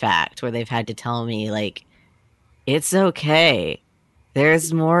moments, in fact, where they've had to tell me, like, it's okay.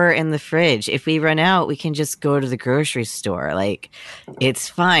 There's more in the fridge. If we run out, we can just go to the grocery store. Like, it's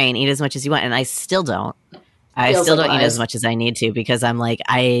fine. Eat as much as you want. And I still don't. I still don't eat as much as I need to because I'm like,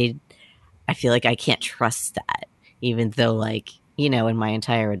 I feel like I can't trust that. Even though, like, you know, in my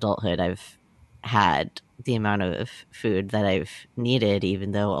entire adulthood, I've had the amount of food that I've needed,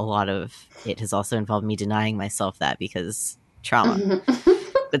 even though a lot of it has also involved me denying myself that because trauma.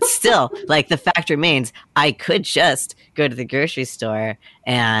 But still, like, the fact remains, I could just go to the grocery store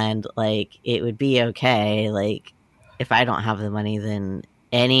and, like, it would be okay. Like, if I don't have the money, then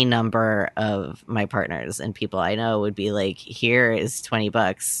any number of my partners and people I know would be like, here is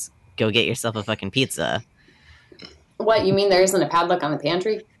 $20. Go get yourself a fucking pizza. What, you mean there isn't a padlock on the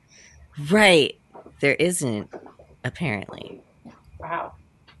pantry? Right. There isn't, apparently. Wow.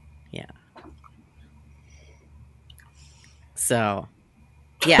 Yeah. So,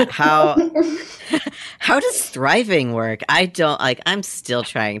 yeah, how does thriving work? I don't like. I'm still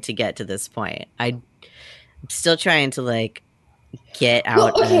trying to get to this point. I'm still trying to like get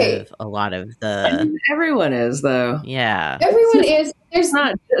out okay. of a lot of I the mean, everyone is, though. yeah. Everyone is. There's It's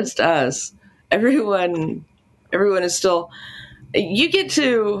not just us. Everyone is still. You get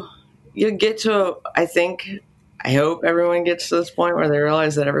to. I think. I hope everyone gets to this point where they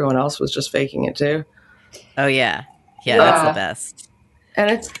realize that everyone else was just faking it too, Oh yeah, yeah. That's the Yeah. best.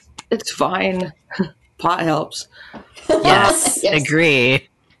 and it's fine. Pot helps. Yes, Yes. agree.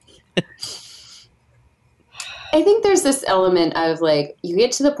 I think there's this element of like, you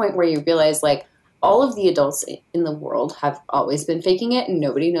get to the point where you realize like all of the adults in the world have always been faking it and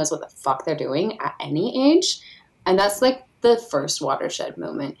nobody knows what the fuck they're doing at any age. And that's like the first watershed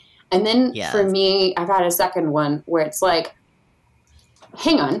moment. And then Yes. for me, I've had a second one where it's like,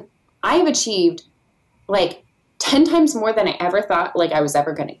 hang on, I have achieved like 10 times more than I ever thought like I was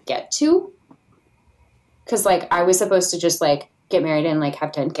ever going to get to. Because like I was supposed to just like get married and like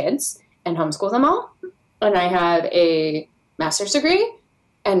have 10 kids and homeschool them all. And I have a master's degree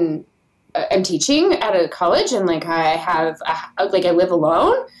and I'm teaching at a college and like I have like I live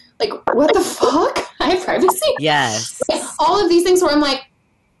alone. Like what the fuck? I have privacy. Yes. Like, all of these things where I'm like,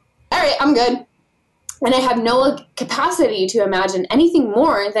 all right, I'm good. And I have no capacity to imagine anything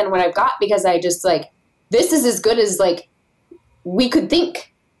more than what I've got because I just like, this is as good as like we could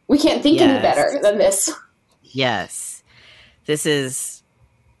think. We can't think any Yes. better than this. Yes. This is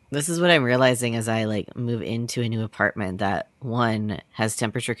what I'm realizing as I like move into a new apartment that one has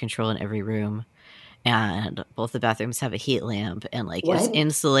temperature control in every room and both the bathrooms have a heat lamp and like it's What?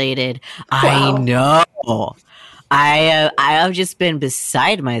 insulated. Wow. I know. I have just been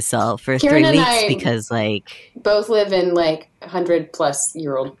beside myself for Kieran 3 and weeks I- because like Both live in like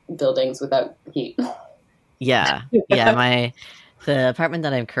 100-plus-year-old buildings without heat. yeah. The apartment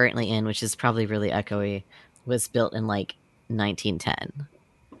that I'm currently in, which is probably really echoey, was built in like 1910.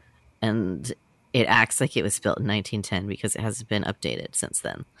 And it acts like it was built in 1910 because it hasn't been updated since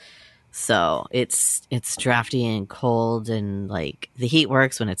then. So it's drafty and cold and like the heat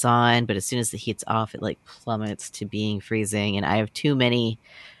works when it's on, but as soon as the heat's off, it like plummets to being freezing. And I have too many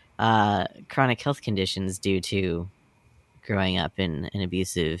chronic health conditions due to growing up in an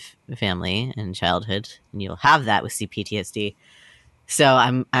abusive family and childhood, and you'll have that with CPTSD. So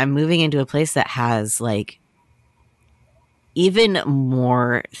I'm moving into a place that has like even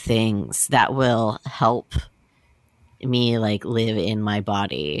more things that will help me like live in my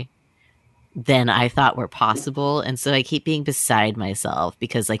body than I thought were possible. And so I keep being beside myself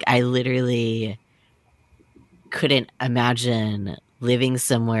because like I literally couldn't imagine living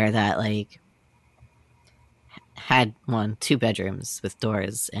somewhere that like had 2 bedrooms with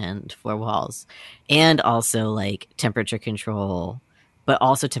doors and 4 walls and also like temperature control, but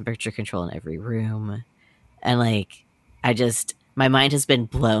also temperature control in every room. And like my mind has been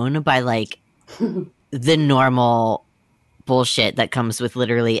blown by like the normal bullshit that comes with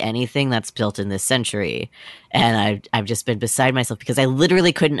literally anything that's built in this century. And I've just been beside myself because I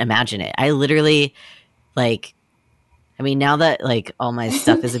literally couldn't imagine it. I literally like, I mean, now that like all my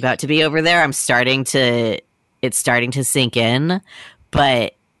stuff is about to be over there, it's starting to sink in,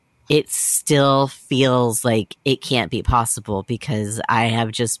 but it still feels like it can't be possible because I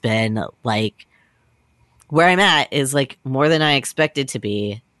have just been like, where I'm at is like more than I expected to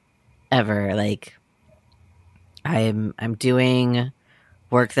be ever. Like I'm doing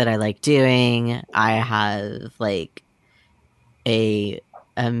work that I like doing. I have like a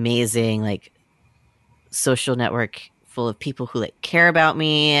amazing like social network full of people who like care about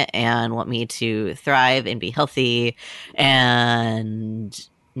me and want me to thrive and be healthy. And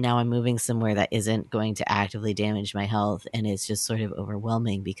now I'm moving somewhere that isn't going to actively damage my health, and it's just sort of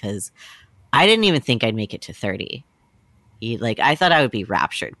overwhelming because I didn't even think I'd make it to 30. Like I thought I would be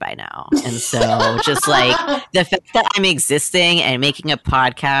raptured by now. And so just like the fact that I'm existing and making a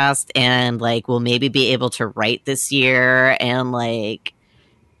podcast and like will maybe be able to write this year and like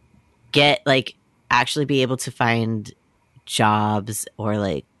get like actually be able to find jobs or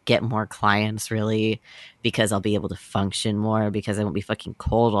like get more clients really because I'll be able to function more because I won't be fucking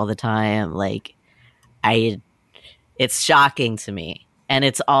cold all the time. Like it's shocking to me. And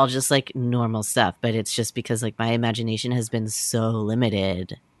it's all just like normal stuff, but it's just because like my imagination has been so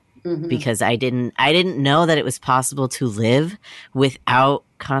limited because I didn't know that it was possible to live without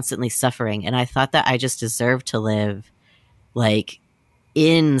constantly suffering. And I thought that I just deserved to live like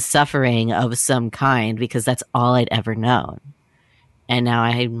in suffering of some kind because that's all I'd ever known. And now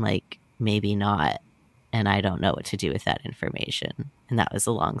I'm like, maybe not. And I don't know what to do with that information. And that was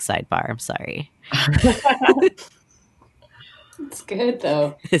a long sidebar. I'm sorry. It's good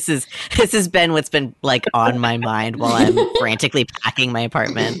though. This has been what's been like on my mind while I'm frantically packing my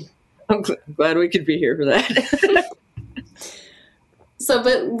apartment. I'm glad we could be here for that. So,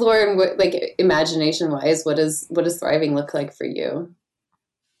 but Lauren, what, like imagination wise, what does thriving look like for you?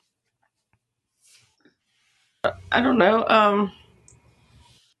 I don't know.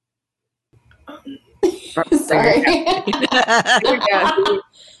 Sorry.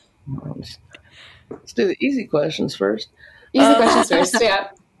 Let's do the easy questions first. Easy questions first. Yeah.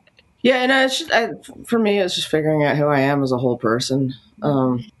 Yeah, and for me, it's just figuring out who I am as a whole person,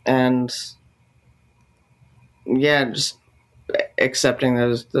 and yeah, just accepting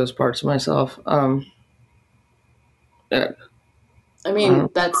those parts of myself. I mean,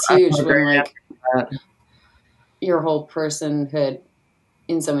 that's huge when like that. your whole personhood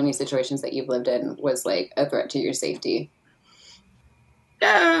in so many situations that you've lived in was like a threat to your safety.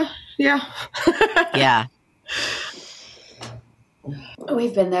 Yeah. Yeah.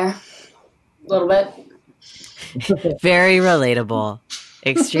 We've been there a little bit. Very relatable.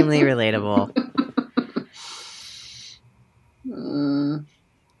 Extremely relatable.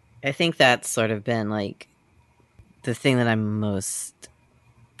 I think that's sort of been like the thing that I'm most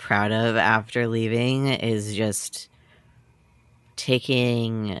proud of after leaving is just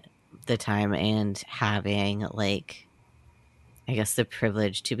taking the time and having like, I guess, the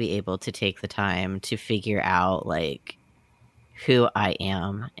privilege to be able to take the time to figure out like who I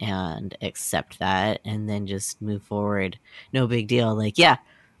am and accept that and then just move forward. No big deal. Like, yeah,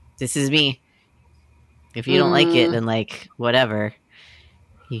 this is me. If you don't like it, then like whatever.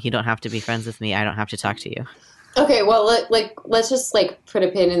 You don't have to be friends with me. I don't have to talk to you. Okay, well, let's just like put a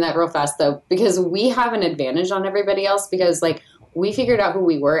pin in that real fast though, because we have an advantage on everybody else because like we figured out who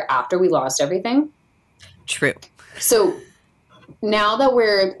we were after we lost everything. True. So now that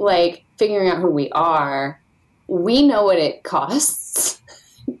we're like figuring out who we are, we know what it costs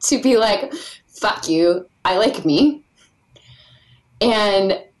to be like, fuck you, I like me.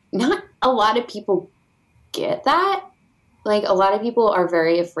 And not a lot of people get that. Like, a lot of people are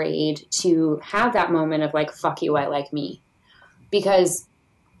very afraid to have that moment of like, fuck you, I like me. Because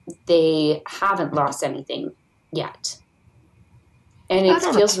they haven't lost anything yet. And it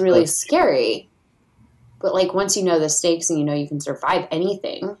feels really scary. But like, once you know the stakes and you know you can survive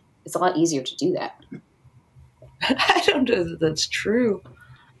anything, it's a lot easier to do that. I don't know that that's true.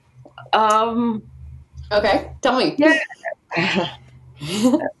 Okay, tell me. Yeah.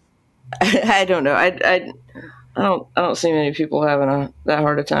 I don't know. I don't see many people having that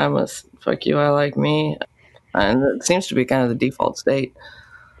hard a time with "fuck you, I like me," and it seems to be kind of the default state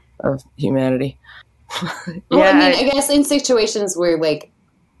of humanity. Well, I mean, I guess in situations where like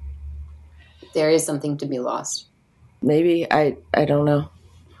there is something to be lost. Maybe I don't know.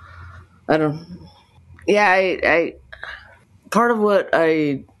 I don't. Yeah, I part of what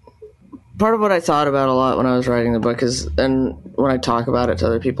I thought about a lot when I was writing the book is, and when I talk about it to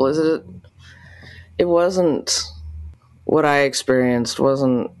other people, is that it wasn't what I experienced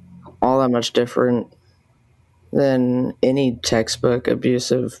wasn't all that much different than any textbook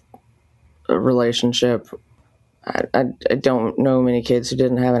abusive relationship. I don't know many kids who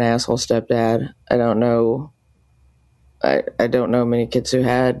didn't have an asshole stepdad. I don't know many kids who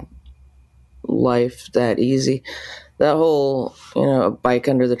had life that easy. That whole, a bike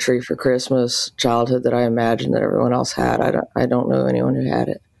under the tree for Christmas childhood that I imagined that everyone else had. I don't know anyone who had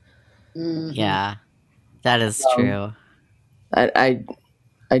it. Mm-hmm. Yeah, that is true. I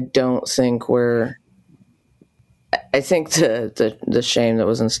don't think I think the shame that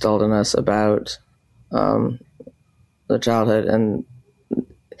was instilled in us about the childhood and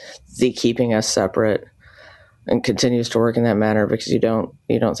the keeping us separate and continues to work in that manner because you don't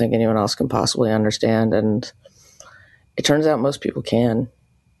think anyone else can possibly understand, and it turns out most people can.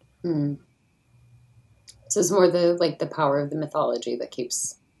 Mm. So it's more the power of the mythology that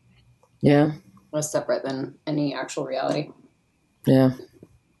keeps us separate than any actual reality. Yeah,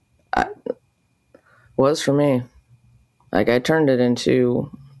 was for me. Like, I turned it into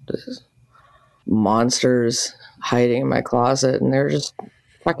this monsters hiding in my closet, and they're just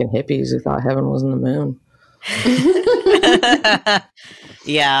fucking hippies who thought heaven was in the moon.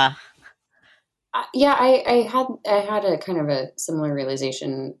 Yeah. Yeah, I had a kind of a similar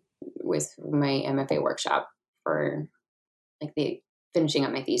realization with my MFA workshop for like the finishing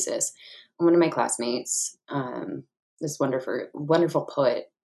up my thesis. And one of my classmates, this wonderful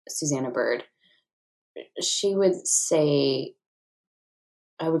poet, Susanna Bird, she would say,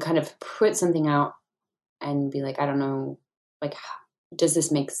 I would kind of put something out and be like, I don't know, like, does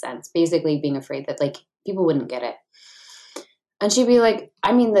this make sense? Basically being afraid that like people wouldn't get it. And she'd be like,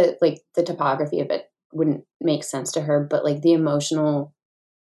 I mean, the topography of it wouldn't make sense to her, but like the emotional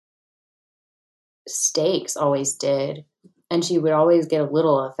stakes always did. And she would always get a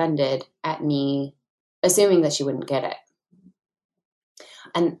little offended at me, assuming that she wouldn't get it.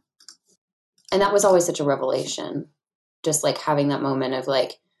 And that was always such a revelation. Just like having that moment of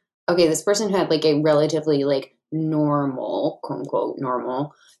like, okay, this person who had like a relatively like normal, quote unquote,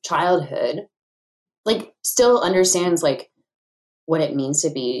 normal childhood, like still understands like what it means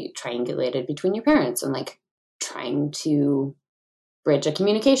to be triangulated between your parents and like trying to bridge a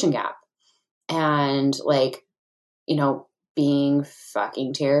communication gap and like, you know, being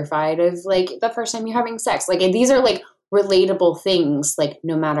fucking terrified of like the first time you're having sex. Like these are like relatable things, like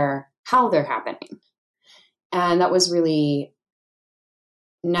no matter how they're happening. And that was really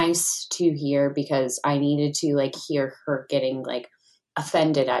nice to hear because I needed to like hear her getting like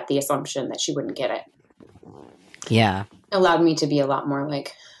offended at the assumption that she wouldn't get it. Yeah. It allowed me to be a lot more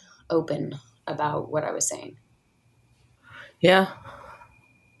like open about what I was saying. Yeah.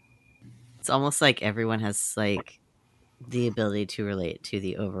 It's almost like everyone has like the ability to relate to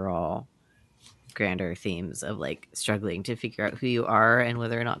the overall grander themes of like struggling to figure out who you are and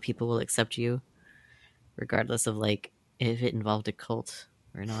whether or not people will accept you, regardless of like if it involved a cult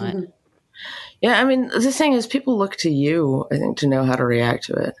or not. Yeah, I mean, the thing is, people look to you, I think, to know how to react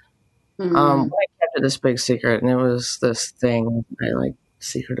to it. I kept it this big secret, and it was this thing I like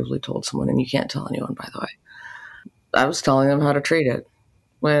secretively told someone, and you can't tell anyone, by the way. I was telling them how to treat it.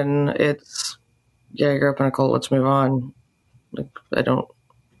 When it's, yeah, I grew up in a cult, let's move on. Like, I don't.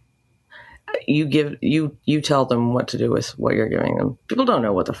 You tell them what to do with what you're giving them. People don't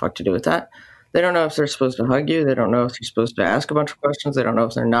know what the fuck to do with that. They don't know if they're supposed to hug you. They don't know if you're supposed to ask a bunch of questions. They don't know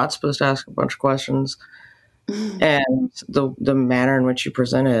if they're not supposed to ask a bunch of questions. And the manner in which you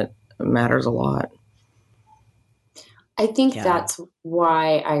present it matters a lot. I think that's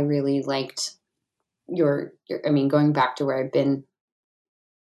why I really liked your I mean, going back to where I've been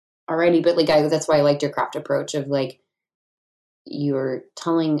already, but like that's why I liked your craft approach of like you're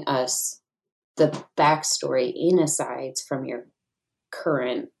telling us the backstory in asides from your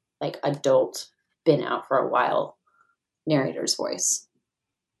current like adult, been out for a while narrator's voice.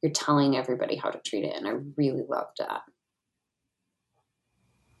 You're telling everybody how to treat it, and I really loved that.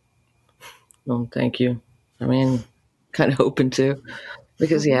 Well, thank you. I mean, kind of open to,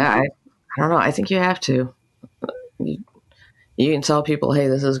 because I don't know. I think you have to. You can tell people, hey,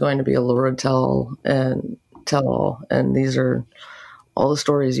 this is going to be a Laura tell all, and these are all the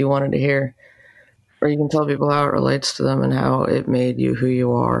stories you wanted to hear. Or you can tell people how it relates to them and how it made you who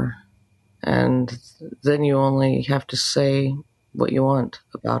you are. And then you only have to say what you want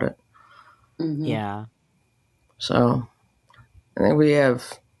about it. Mm-hmm. Yeah. So I think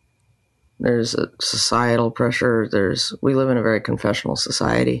there's a societal pressure. We live in a very confessional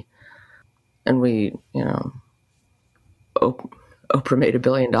society. And we, Oprah made $1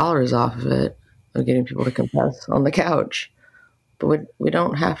 billion off of it, of getting people to confess on the couch. But we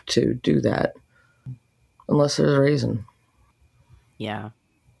don't have to do that unless there's a reason. Yeah.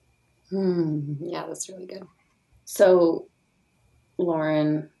 Yeah, that's really good. So,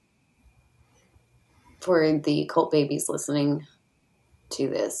 Lauren, for the cult babies listening to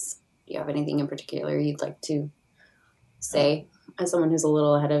this, do you have anything in particular you'd like to say as someone who's a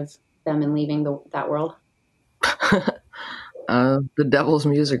little ahead of them in leaving that world? The Devil's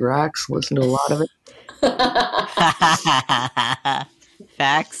music rocks. Listen to a lot of it.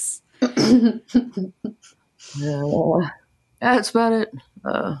 Facts. That's about it.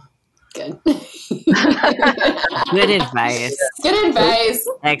 Good. Good advice. Good advice.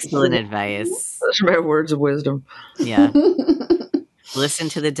 Excellent advice. Those are my words of wisdom. Yeah. Listen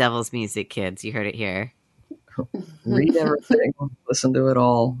to the Devil's music, kids. You heard it here. Read everything. Listen to it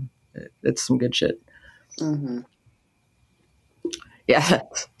all. It's some good shit. Mm-hmm. Yeah.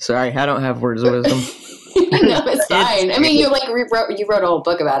 Sorry, I don't have words of wisdom. No, it's fine. I mean, you wrote a whole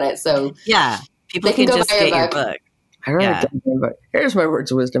book about it, so yeah, people can just get your book. I wrote it down, but here's my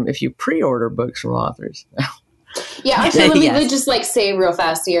words of wisdom: if you pre-order books from authors, yeah. Actually, let me just like say real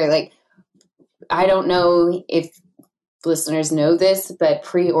fast here. Like, I don't know if listeners know this, but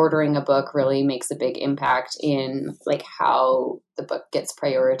pre-ordering a book really makes a big impact in like how the book gets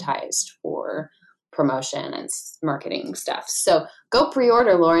prioritized for promotion and marketing stuff. So go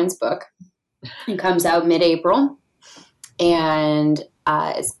pre-order Lauren's book. It comes out mid-April, and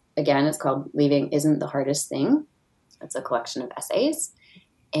it's called Leaving Isn't the Hardest Thing. It's a collection of essays,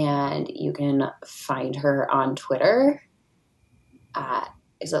 and you can find her on Twitter.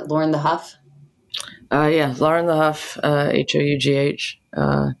 Is it Lauren the Huff? Yeah, Lauren the Huff, Hough.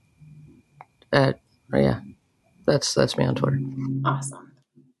 That's me on Twitter. Awesome.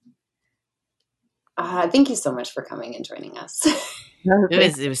 Thank you so much for coming and joining us.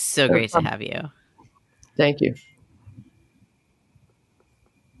 It was so great to have you. Thank you.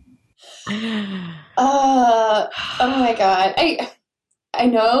 Oh my God. I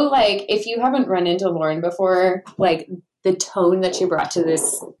know, like, if you haven't run into Lauren before, like, the tone that she brought to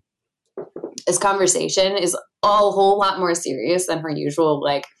this conversation is a whole lot more serious than her usual,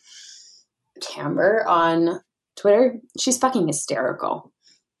 like, timbre on Twitter. She's fucking hysterical.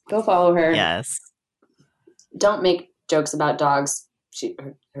 Go follow her. Yes. Don't make jokes about dogs.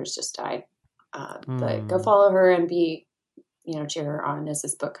 Hers just died. But go follow her and cheer her on as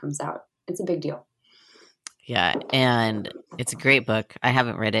this book comes out. It's a big deal. Yeah, and it's a great book. I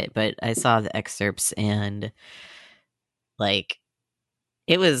haven't read it, but I saw the excerpts, and like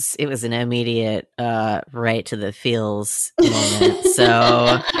it was an immediate right to the feels moment.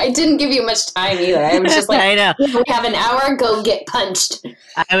 So I didn't give you much time either. I was just like, I know. We have an hour, go get punched.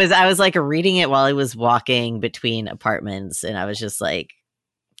 I was like reading it while I was walking between apartments, and I was just like,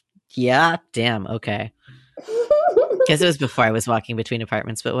 yeah, damn, okay. Guess it was before I was walking between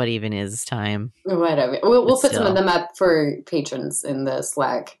apartments, but what even is time? Whatever. We'll put some of them up for patrons in the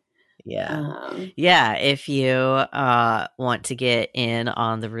Slack. Yeah. Yeah. If you want to get in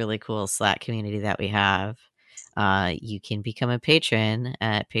on the really cool Slack community that we have, you can become a patron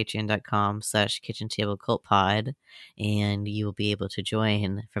at patreon.com/kitchentablecultpod, and you will be able to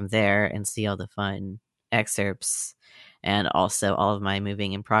join from there and see all the fun excerpts and also all of my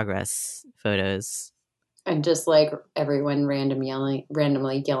moving in progress photos. And just like everyone randomly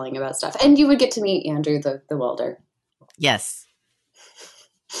yelling about stuff. And you would get to meet Andrew the welder. Yes.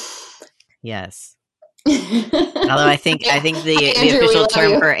 Yes. Although I think the official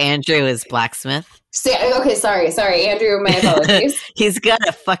term for Andrew is blacksmith. Okay, sorry, Andrew. My apologies. He's got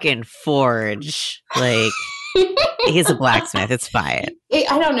a fucking forge. Like he's a blacksmith. It's fine.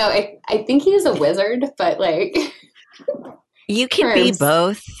 I don't know. I think he's a wizard, but like you can be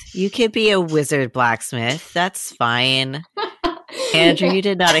both. You could be a wizard blacksmith. That's fine. Andrew, you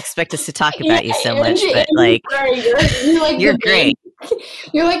did not expect us to talk about you so much, but like, you're great.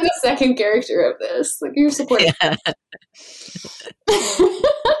 You're like the second character of this. Like you're supporting. Yeah. Oh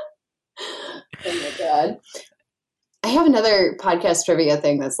my God. I have another podcast trivia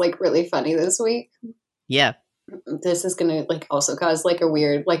thing that's like really funny this week. Yeah. This is gonna like also cause like a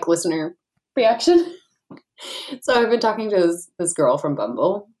weird like listener reaction. So I've been talking to this girl from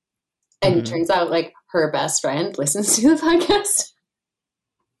Bumble, and it turns out like her best friend listens to the podcast.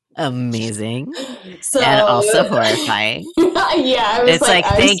 Amazing. And also horrifying. Yeah, I was it's like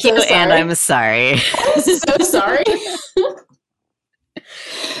thank you, sorry. And I'm sorry. I'm so sorry.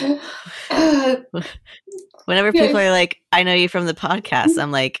 Whenever people are like, I know you from the podcast,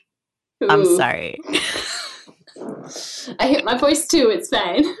 I'm like, I'm sorry. I hit my voice too, it's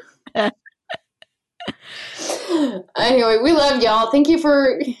fine. Anyway, we love y'all. Thank you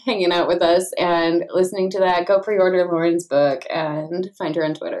for hanging out with us and listening to that. Go pre-order Lauren's book and find her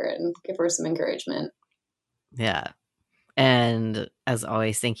on Twitter and give her some encouragement. Yeah. And as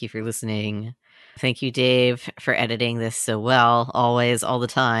always, thank you for listening. Thank you, Dave, for editing this so well, always, all the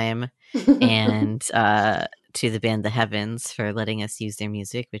time. And to the band The Heavens for letting us use their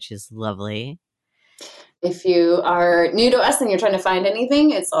music, which is lovely. If you are new to us and you're trying to find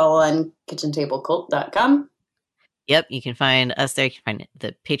anything, it's all on kitchentablecult.com. Yep, you can find us there. You can find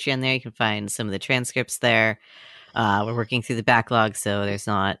the Patreon there. You can find some of the transcripts there. We're working through the backlog, so there's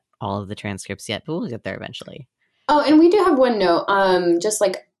not all of the transcripts yet, but we'll get there eventually. Oh, and we do have one note. Just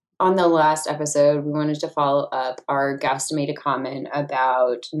like on the last episode, we wanted to follow up. Our guest made a comment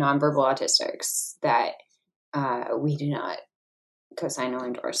about nonverbal autistics that we do not co-sign or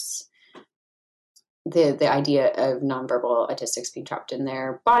endorse. The idea of nonverbal autistics being trapped in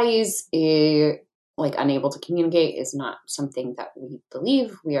their bodies, like unable to communicate, is not something that we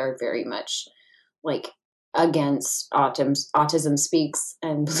believe. We are very much like against autism speaks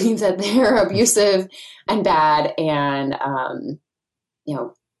and believe that they're abusive and bad. And,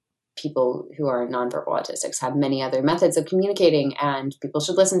 people who are nonverbal autistics have many other methods of communicating and people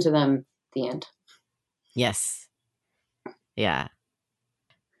should listen to them. The end. Yes. Yeah.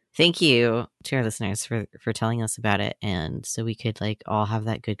 Thank you to our listeners for telling us about it. And so we could like all have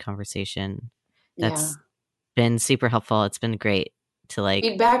that good conversation. That's been super helpful. It's been great to like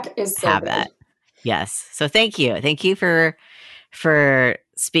feedback is so have good. That. Yes. So thank you. Thank you for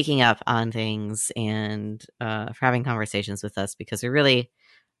speaking up on things and for having conversations with us, because we're really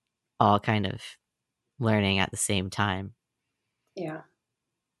all kind of learning at the same time. Yeah.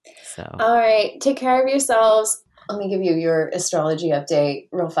 So. All right. Take care of yourselves. Let me give you your astrology update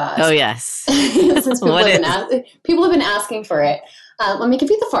real fast. Oh, yes. Since people have been asking for it. Let me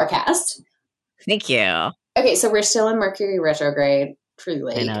give you the forecast Thank you. Okay, so we're still in Mercury retrograde for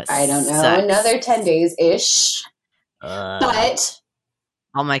like, I don't know, sucks. another 10 days-ish. But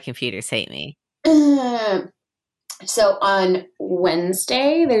all my computers hate me. So on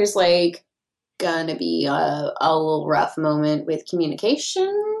Wednesday, there's like gonna be a little rough moment with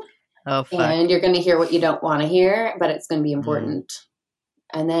communication. Oh, fuck. And you're gonna hear what you don't want to hear, but it's gonna be important.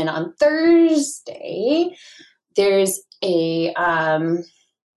 And then on Thursday, there's a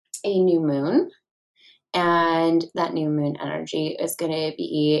new moon, and that new moon energy is going to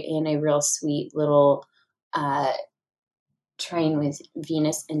be in a real sweet little trine with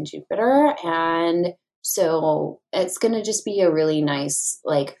Venus and Jupiter, and so it's going to just be a really nice,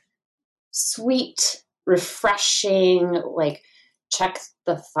 like, sweet, refreshing, like, check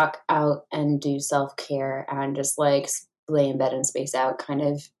the fuck out and do self-care and just like lay in bed and space out kind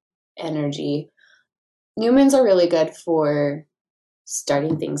of energy. New moons are really good for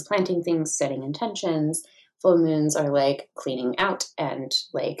starting things, planting things, setting intentions. Full moons are like cleaning out and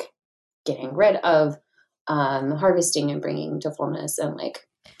like getting rid of, harvesting and bringing to fullness and like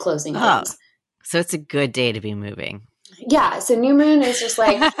closing things. So it's a good day to be moving. Yeah, so new moon is just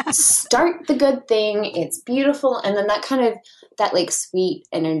like start the good thing. It's beautiful, and then that kind of that like sweet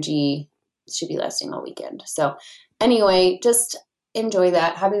energy should be lasting all weekend. So anyway, just enjoy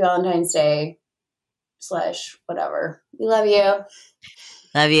that. Happy Valentine's Day / whatever. We love you.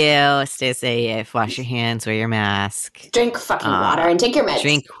 Love you. Stay safe. Wash your hands. Wear your mask. Drink fucking water and take your meds.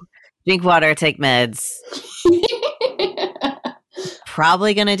 Drink water. Take meds.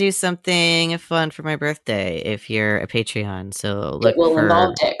 Probably gonna do something fun for my birthday if you're a Patreon. So look, it will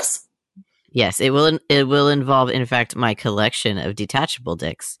involve dicks. Yes, it will. It will involve, in fact, my collection of detachable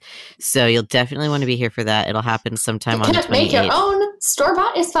dicks. So you'll definitely want to be here for that. It'll happen sometime on the 28th. Make your own.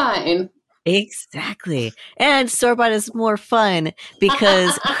 Store-bought is fine. Exactly. And store-bought is more fun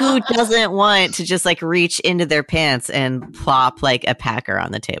because who doesn't want to just like reach into their pants and plop like a packer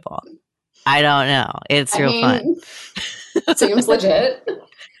on the table? I don't know. It's real fun. Seems legit.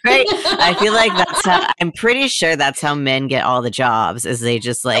 Right? I feel like I'm pretty sure that's how men get all the jobs, is they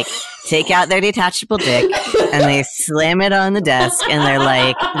just like take out their detachable dick and they slam it on the desk and they're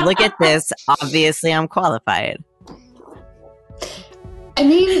like, look at this. Obviously, I'm qualified. I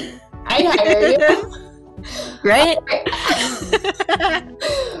mean, I'd hire you. Right?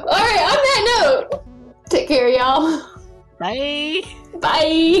 All right, on that note, take care, y'all. Bye.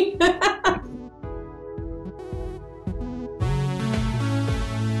 Bye.